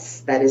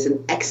 yes. That is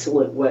an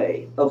excellent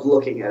way of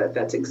looking at it.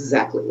 That's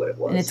exactly what it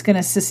was. And it's going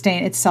to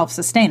sustain, it's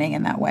self-sustaining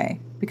in that way.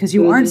 Because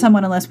you aren't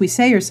someone unless we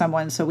say you're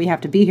someone, so we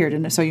have to be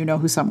here so you know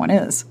who someone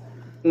is.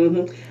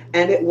 Mm-hmm.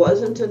 And it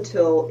wasn't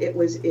until it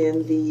was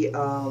in the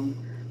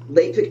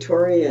late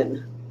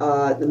Victorian,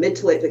 the mid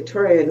to late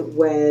Victorian,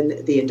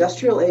 when the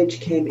industrial age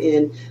came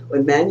in,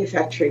 when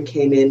manufacturing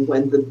came in,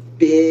 when the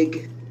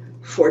big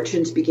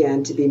fortunes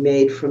began to be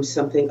made from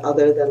something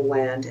other than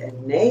land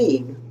and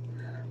name,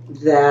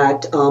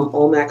 that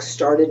Almack's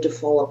started to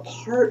fall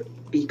apart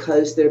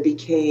because there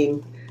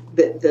became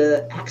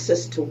the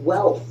access to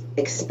wealth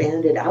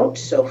expanded out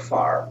so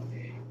far,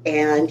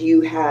 and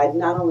you had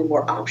not only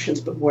more options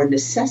but more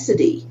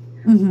necessity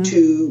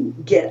to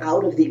get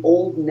out of the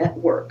old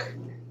network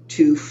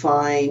to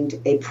find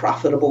a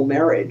profitable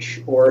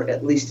marriage, or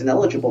at least an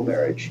eligible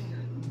marriage,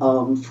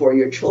 for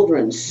your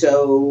children.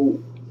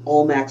 So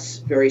Almack's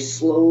very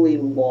slowly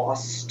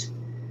lost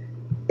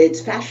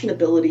its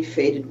fashionability,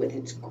 faded with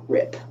its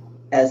grip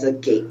as a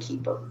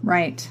gatekeeper.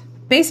 Right.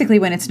 Basically,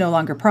 when it's no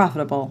longer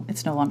profitable,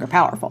 it's no longer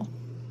powerful.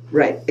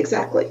 Right,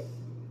 exactly.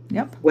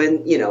 Yep.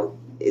 When,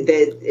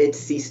 it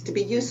ceased to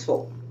be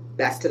useful.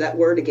 Back to that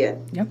word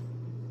again. Yep.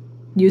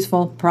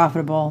 Useful,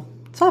 profitable.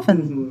 It's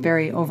often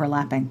very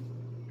overlapping.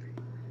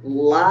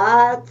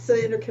 Lots of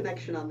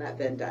interconnection on that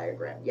Venn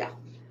diagram, yeah.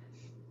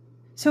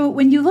 So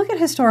when you look at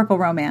historical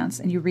romance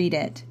and you read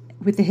it,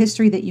 with the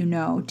history that you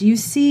know, do you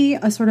see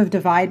a sort of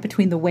divide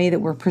between the way that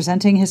we're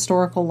presenting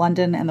historical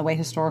London and the way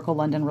historical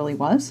London really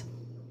was?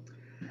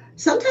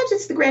 Sometimes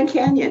it's the Grand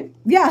Canyon.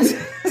 Yes.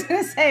 I was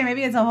going to say,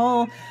 maybe it's a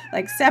whole,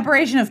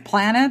 separation of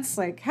planets.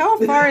 How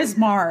far is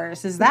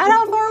Mars? Is that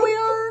how far we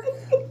are?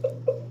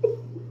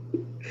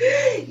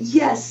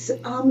 Yes,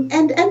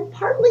 and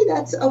partly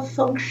that's a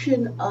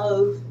function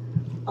of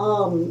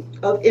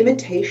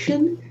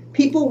imitation.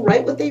 People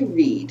write what they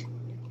read,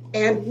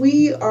 and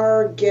we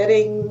are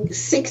getting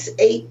 6,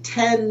 8,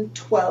 10,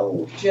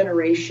 12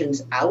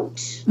 generations out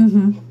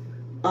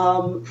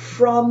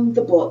from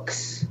the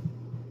books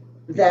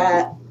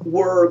that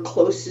were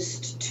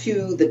closest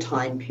to the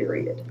time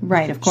period.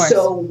 Right, of course.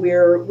 So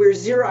we're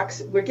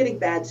getting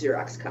bad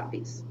Xerox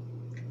copies.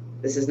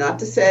 This is not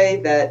to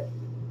say that,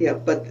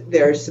 but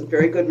there's some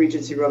very good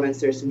Regency romance.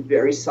 There's some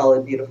very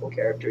solid, beautiful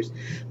characters.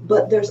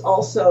 But there's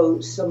also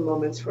some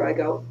moments where I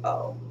go,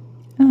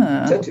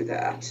 don't do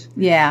that.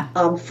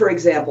 Yeah. For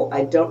example,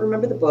 I don't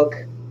remember the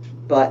book,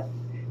 but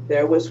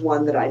there was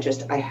one that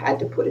I had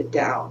to put it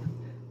down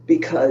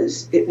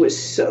because it was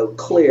so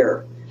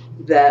clear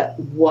that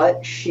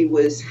what she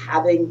was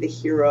having the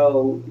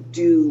hero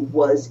do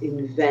was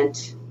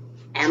invent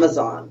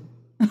Amazon.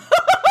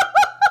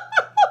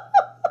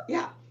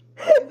 Yeah.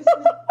 It was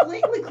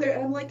blatantly clear.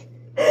 And I'm like,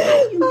 what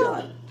have you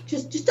done?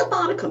 Just a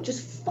modicum,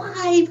 just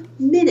 5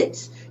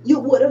 minutes. You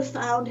would have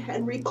found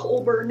Henry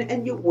Colburn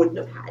and you wouldn't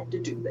have had to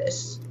do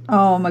this.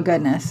 Oh my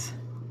goodness.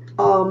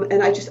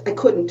 And I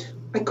couldn't.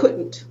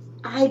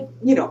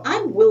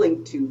 I'm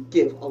willing to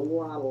give a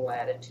lot of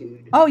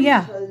latitude. Oh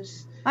yeah.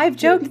 Because I've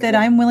joked that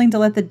I'm willing to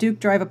let the Duke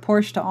drive a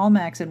Porsche to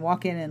Almax and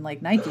walk in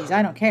like Nikes.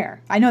 I don't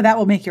care. I know that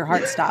will make your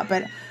heart stop,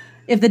 but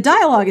if the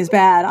dialogue is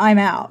bad, I'm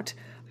out.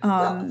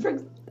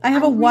 I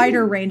have a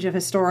wider range of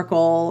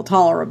historical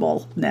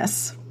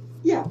tolerableness.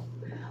 Yeah.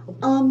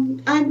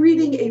 I'm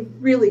reading a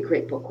really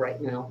great book right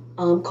now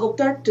called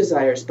Dark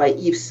Desires by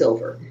Eve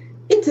Silver.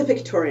 It's a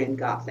Victorian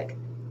Gothic.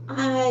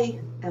 I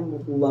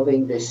am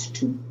loving this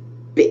to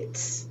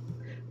bits.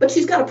 But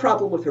she's got a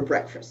problem with her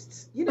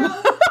breakfasts,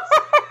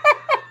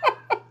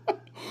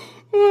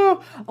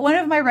 One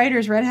of my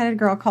writers, Redheaded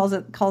Girl, calls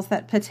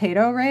that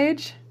potato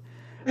rage.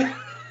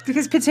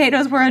 Because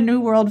potatoes were a New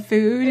World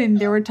food, and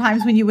there were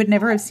times when you would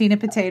never have seen a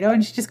potato,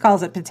 and she just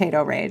calls it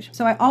potato rage.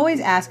 So I always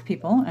ask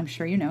people, I'm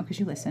sure you know because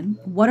you listen,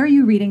 what are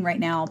you reading right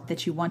now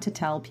that you want to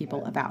tell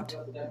people about?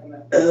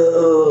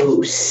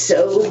 Oh,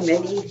 so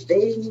many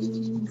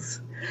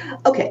things.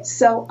 Okay,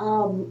 so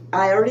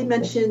I already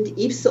mentioned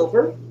Eve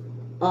Silver.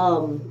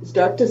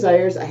 Dark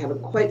Desires, I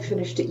haven't quite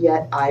finished it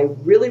yet. I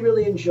really,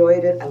 really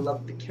enjoyed it. I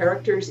love the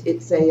characters.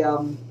 It's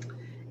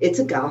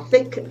a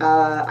Gothic.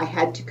 I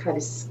had to kind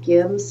of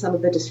skim some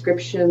of the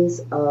descriptions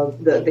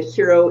of the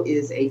hero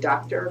is a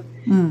doctor,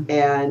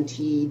 and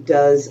he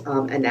does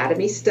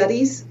anatomy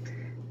studies,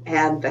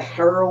 and the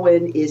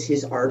heroine is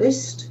his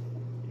artist.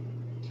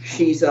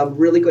 She's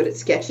really good at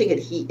sketching, and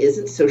he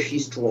isn't, so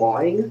she's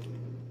drawing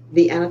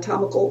the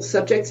anatomical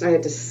subjects, and I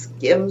had to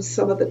skim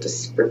some of the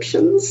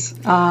descriptions.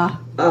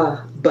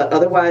 But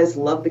otherwise,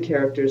 love the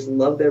characters,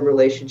 love their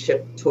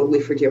relationship,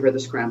 totally forgive her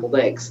the scrambled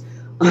eggs.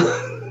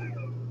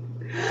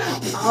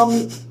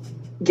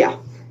 Yeah,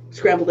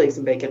 scrambled eggs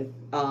and bacon.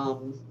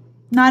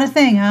 Not a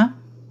thing, huh?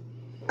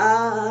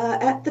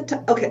 At the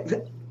time, okay,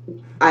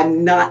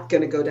 I'm not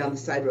going to go down the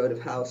side road of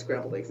how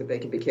scrambled eggs and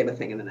bacon became a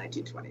thing in the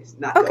 1920s.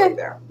 Not going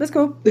there. That's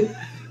cool.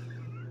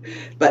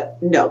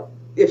 But no,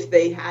 if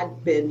they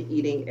had been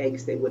eating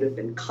eggs, they would have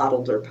been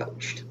coddled or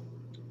poached.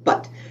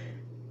 But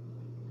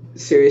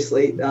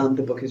seriously,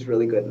 the book is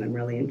really good, and I'm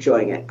really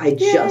enjoying it. I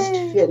just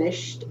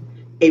finished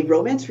A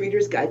Romance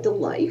Reader's Guide to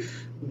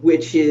Life,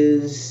 which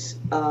is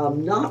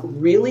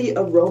not really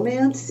a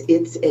romance.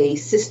 It's a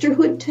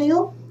sisterhood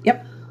tale.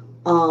 Yep.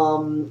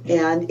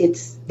 And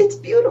it's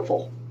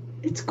beautiful.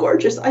 It's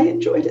gorgeous. I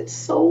enjoyed it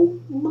so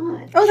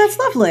much. Oh, that's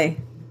lovely.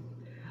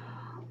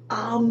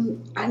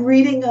 I'm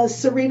reading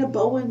Serena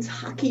Bowen's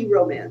hockey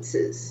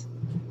romances,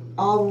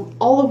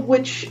 all of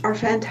which are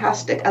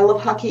fantastic. I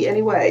love hockey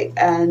anyway,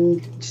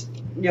 and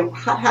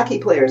hockey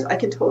players. I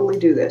can totally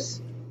do this.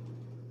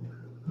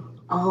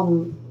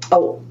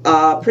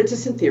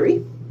 Princess in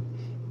Theory.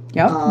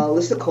 Yep.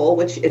 Alyssa Cole,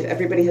 which if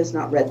everybody has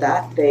not read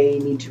that, they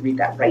need to read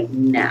that right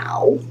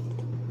now.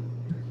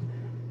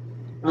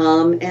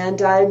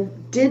 And I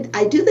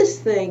do this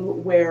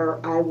thing where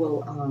I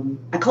will,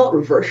 I call it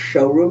reverse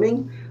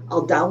showrooming.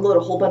 I'll download a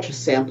whole bunch of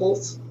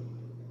samples,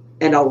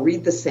 and I'll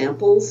read the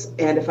samples,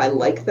 and if I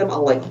like them,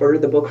 I'll order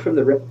the book from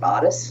the Ripped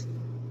Bodice.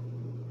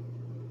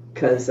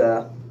 Because,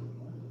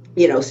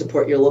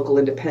 support your local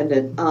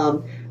independent.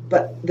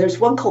 But there's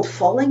one called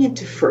Falling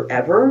into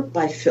Forever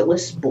by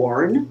Phyllis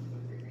Bourne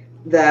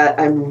that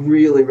I'm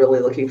really, really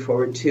looking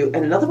forward to.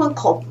 And another one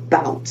called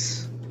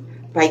Bounce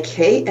by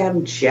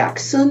K.M.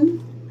 Jackson,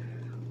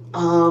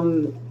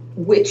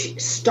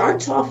 which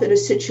starts off in a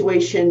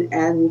situation,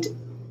 and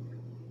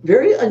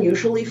very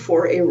unusually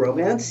for a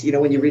romance,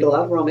 when you read a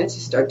lot of romance,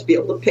 you start to be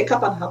able to pick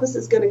up on how this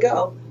is going to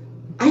go.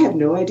 I have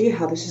no idea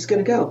how this is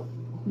going to go.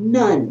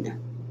 None.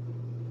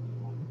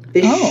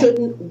 This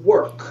shouldn't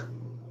work.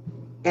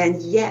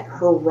 And yet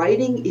her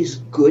writing is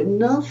good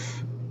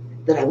enough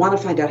that I want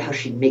to find out how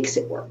she makes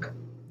it work.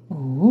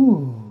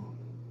 Ooh.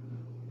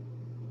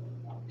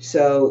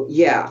 So,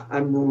 yeah,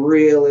 I'm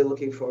really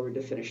looking forward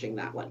to finishing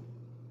that one.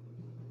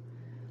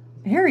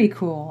 Very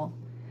cool.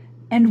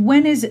 And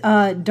when is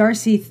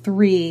Darcie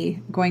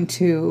 3 going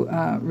to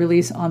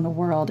release on the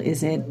world?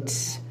 Is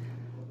it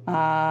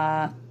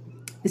going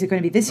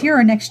to be this year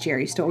or next year?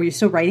 Are you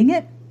still writing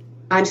it?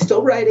 I'm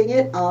still writing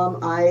it.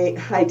 I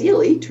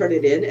ideally turn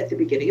it in at the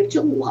beginning of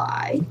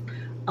July.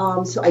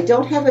 So I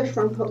don't have a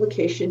firm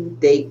publication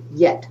date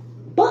yet.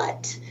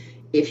 But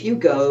if you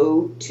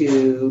go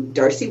to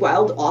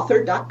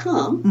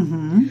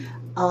darciewildeauthor.com,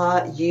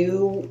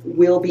 you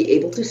will be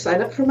able to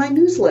sign up for my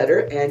newsletter.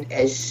 And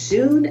as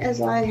soon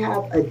as I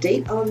have a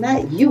date on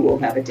that, you will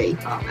have a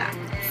date on that.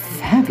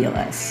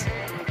 Fabulous.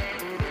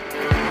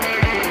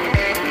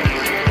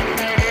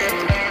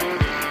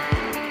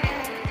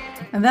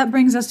 And that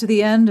brings us to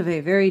the end of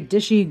a very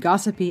dishy,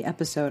 gossipy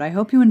episode. I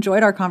hope you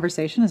enjoyed our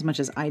conversation as much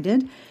as I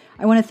did.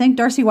 I want to thank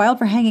Darcie Wilde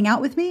for hanging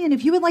out with me. And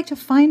if you would like to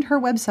find her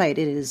website, it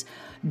is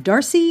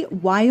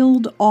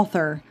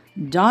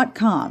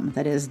darciewildeauthor.com.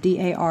 That is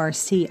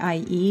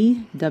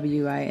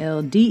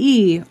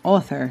DarcieWilde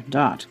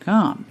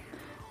author.com.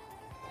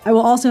 I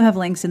will also have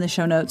links in the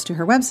show notes to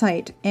her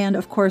website and,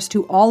 of course,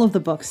 to all of the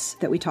books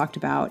that we talked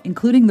about,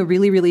 including the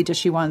really, really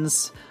dishy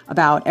ones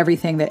about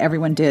everything that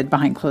everyone did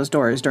behind closed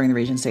doors during the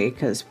Regency,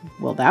 because,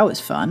 well, that was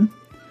fun.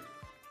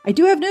 I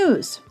do have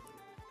news.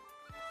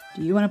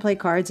 Do you want to play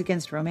cards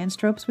against romance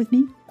tropes with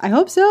me? I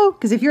hope so,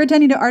 because if you're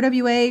attending to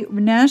RWA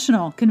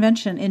National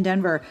Convention in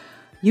Denver,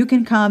 you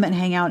can come and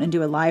hang out and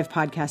do a live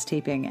podcast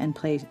taping and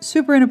play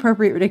super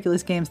inappropriate,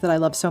 ridiculous games that I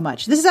love so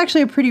much. This is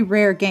actually a pretty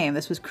rare game.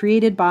 This was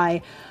created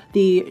by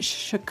the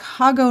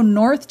Chicago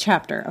North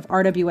chapter of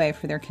RWA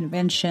for their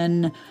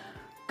convention.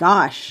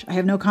 Gosh, I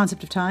have no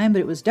concept of time, but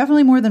it was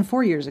definitely more than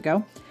 4 years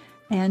ago.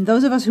 And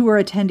those of us who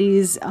were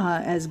attendees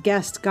as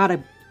guests got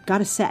a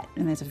set,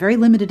 and it's a very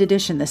limited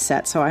edition, this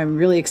set, so I'm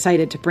really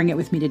excited to bring it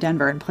with me to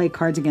Denver and play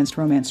Cards Against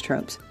Romance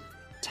Tropes.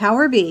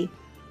 Tower B,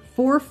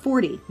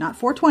 440, not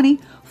 420,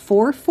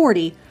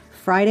 440,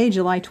 Friday,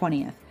 July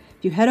 20th.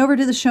 If you head over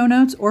to the show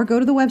notes or go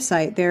to the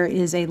website, there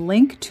is a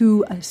link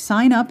to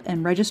sign up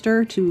and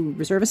register to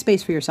reserve a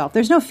space for yourself.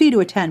 There's no fee to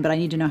attend, but I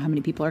need to know how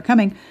many people are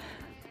coming.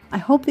 I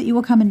hope that you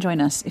will come and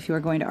join us if you are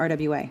going to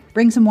RWA.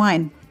 Bring some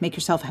wine, make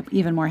yourself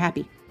even more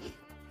happy.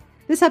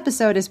 This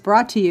episode is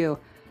brought to you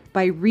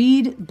by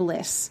Read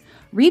Bliss.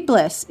 Read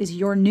Bliss is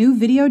your new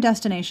video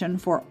destination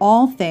for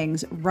all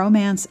things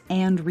romance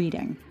and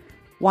reading.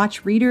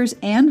 Watch readers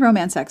and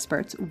romance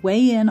experts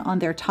weigh in on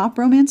their top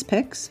romance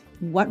picks,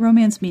 what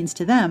romance means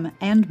to them,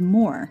 and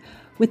more.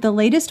 With the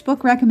latest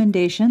book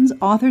recommendations,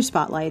 author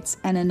spotlights,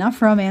 and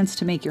enough romance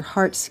to make your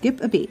heart skip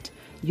a beat,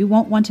 you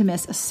won't want to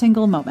miss a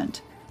single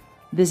moment.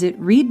 Visit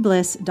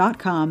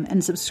readbliss.com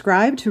and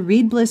subscribe to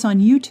Read Bliss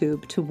on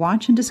YouTube to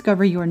watch and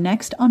discover your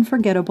next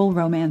unforgettable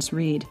romance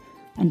read.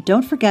 And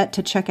don't forget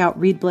to check out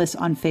Read Bliss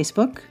on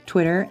Facebook,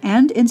 Twitter,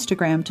 and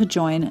Instagram to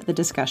join the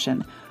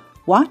discussion.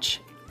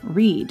 Watch,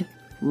 read,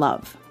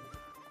 love.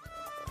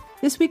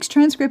 This week's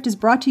transcript is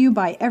brought to you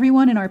by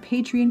everyone in our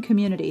Patreon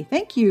community.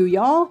 Thank you,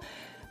 y'all.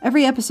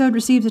 Every episode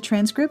receives a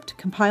transcript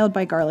compiled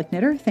by Garlic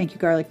Knitter. Thank you,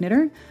 Garlic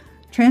Knitter.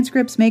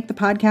 Transcripts make the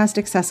podcast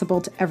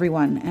accessible to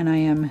everyone, and I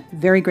am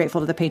very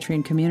grateful to the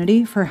Patreon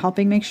community for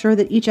helping make sure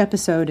that each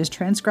episode is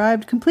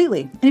transcribed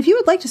completely. And if you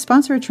would like to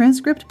sponsor a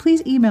transcript,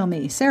 please email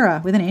me, Sarah,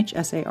 with an H,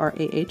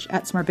 S-A-R-A-H,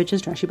 at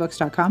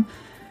smartbitchestrashybooks.com.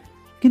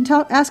 You can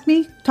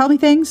tell me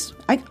things.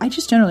 I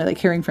just generally like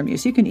hearing from you,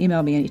 so you can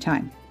email me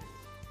anytime.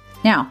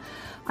 Now,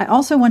 I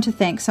also want to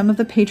thank some of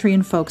the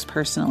Patreon folks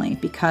personally,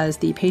 because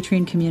the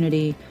Patreon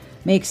community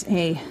makes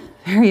a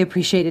very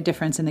appreciated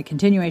difference in the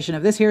continuation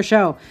of this here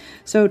show.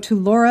 So to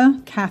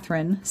Laura,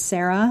 Catherine,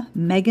 Sarah,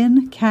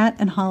 Megan, Kat,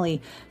 and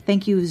Holly,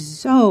 thank you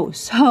so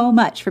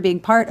much for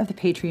being part of the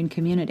Patreon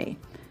community.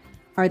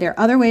 Are there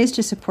other ways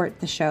to support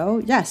the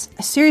show? Yes.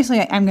 Seriously,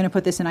 I'm going to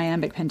put this in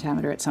iambic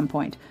pentameter at some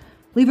point.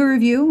 Leave a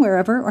review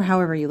wherever or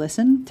however you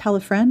listen. Tell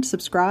a friend,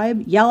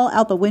 subscribe, yell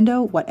out the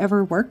window,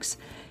 whatever works.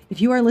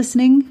 If you are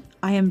listening,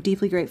 I am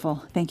deeply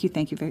grateful. Thank you.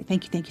 Thank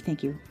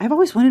you. I've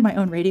always wanted my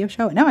own radio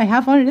show, and now I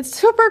have one, and it's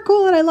super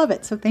cool, and I love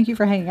it. So thank you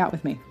for hanging out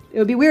with me. It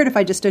would be weird if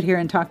I just stood here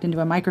and talked into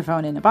a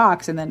microphone in a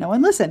box and then no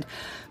one listened.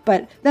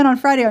 But then on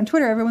Friday on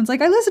Twitter, everyone's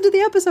like, I listened to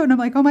the episode, and I'm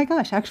like, oh my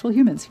gosh, actual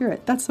humans hear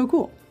it. That's so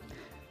cool.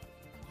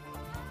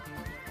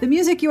 The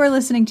music you are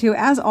listening to,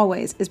 as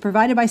always, is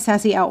provided by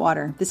Sassy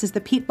Outwater. This is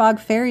the Pete Bog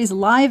Fairies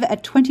Live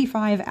at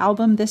 25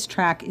 album. This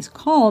track is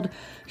called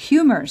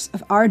Humors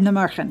of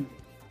Ardnamurchen.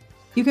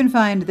 You can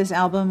find this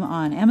album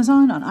on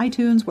Amazon, on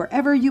iTunes,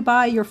 wherever you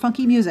buy your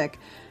funky music.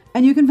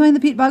 And you can find the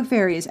Pete Bog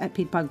Fairies at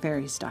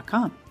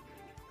petebogfairies.com.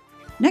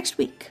 Next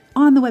week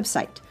on the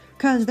website,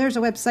 because there's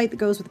a website that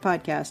goes with the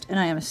podcast, and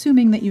I am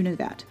assuming that you knew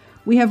that.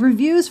 We have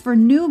reviews for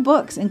new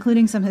books,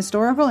 including some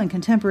historical and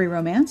contemporary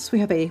romance. We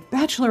have a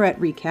Bachelorette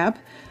recap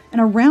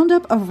and a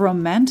roundup of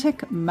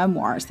romantic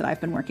memoirs that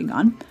I've been working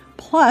on.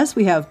 Plus,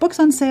 we have books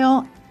on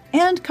sale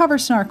and cover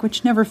snark,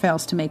 which never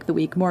fails to make the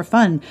week more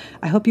fun.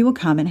 I hope you will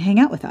come and hang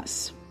out with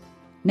us.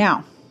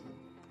 Now,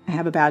 I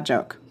have a bad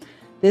joke.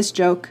 This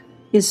joke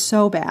is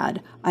so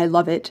bad. I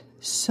love it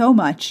so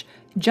much.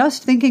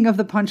 just thinking of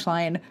the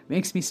punchline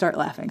makes me start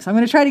laughing. So I'm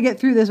going to try to get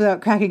through this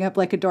without cracking up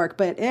like a dork,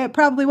 but it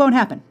probably won't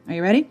happen. Are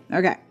you ready?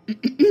 Okay.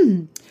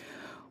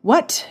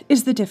 What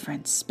is the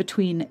difference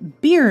between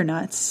beer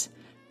nuts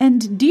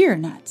and deer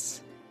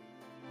nuts?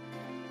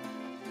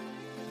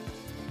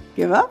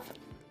 Give up?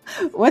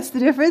 What's the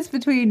difference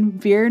between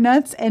beer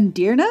nuts and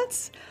deer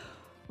nuts?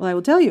 Well, I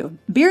will tell you.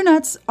 Beer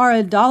nuts are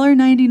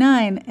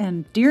 $1.99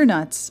 and deer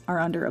nuts are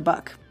under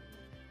 $1.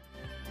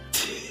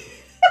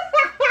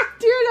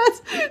 Deer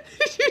nuts,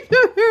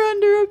 they're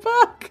under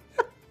 $1.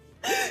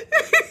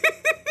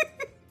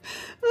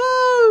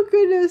 Oh,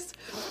 goodness.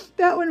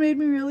 That one made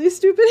me really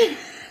stupid and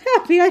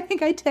happy. I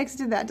think I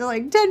texted that to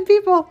like 10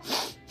 people.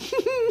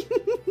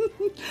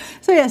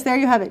 So yes, there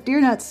you have it.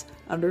 Deer nuts,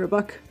 under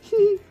 $1.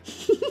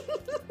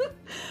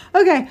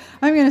 Okay,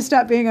 I'm going to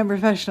stop being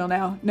unprofessional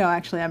now. No,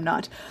 actually, I'm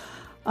not.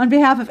 On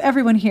behalf of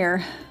everyone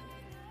here,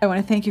 I want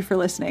to thank you for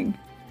listening.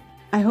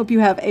 I hope you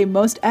have a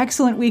most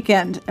excellent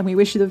weekend, and we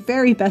wish you the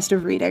very best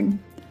of reading.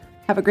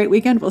 Have a great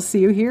weekend. We'll see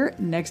you here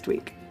next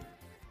week.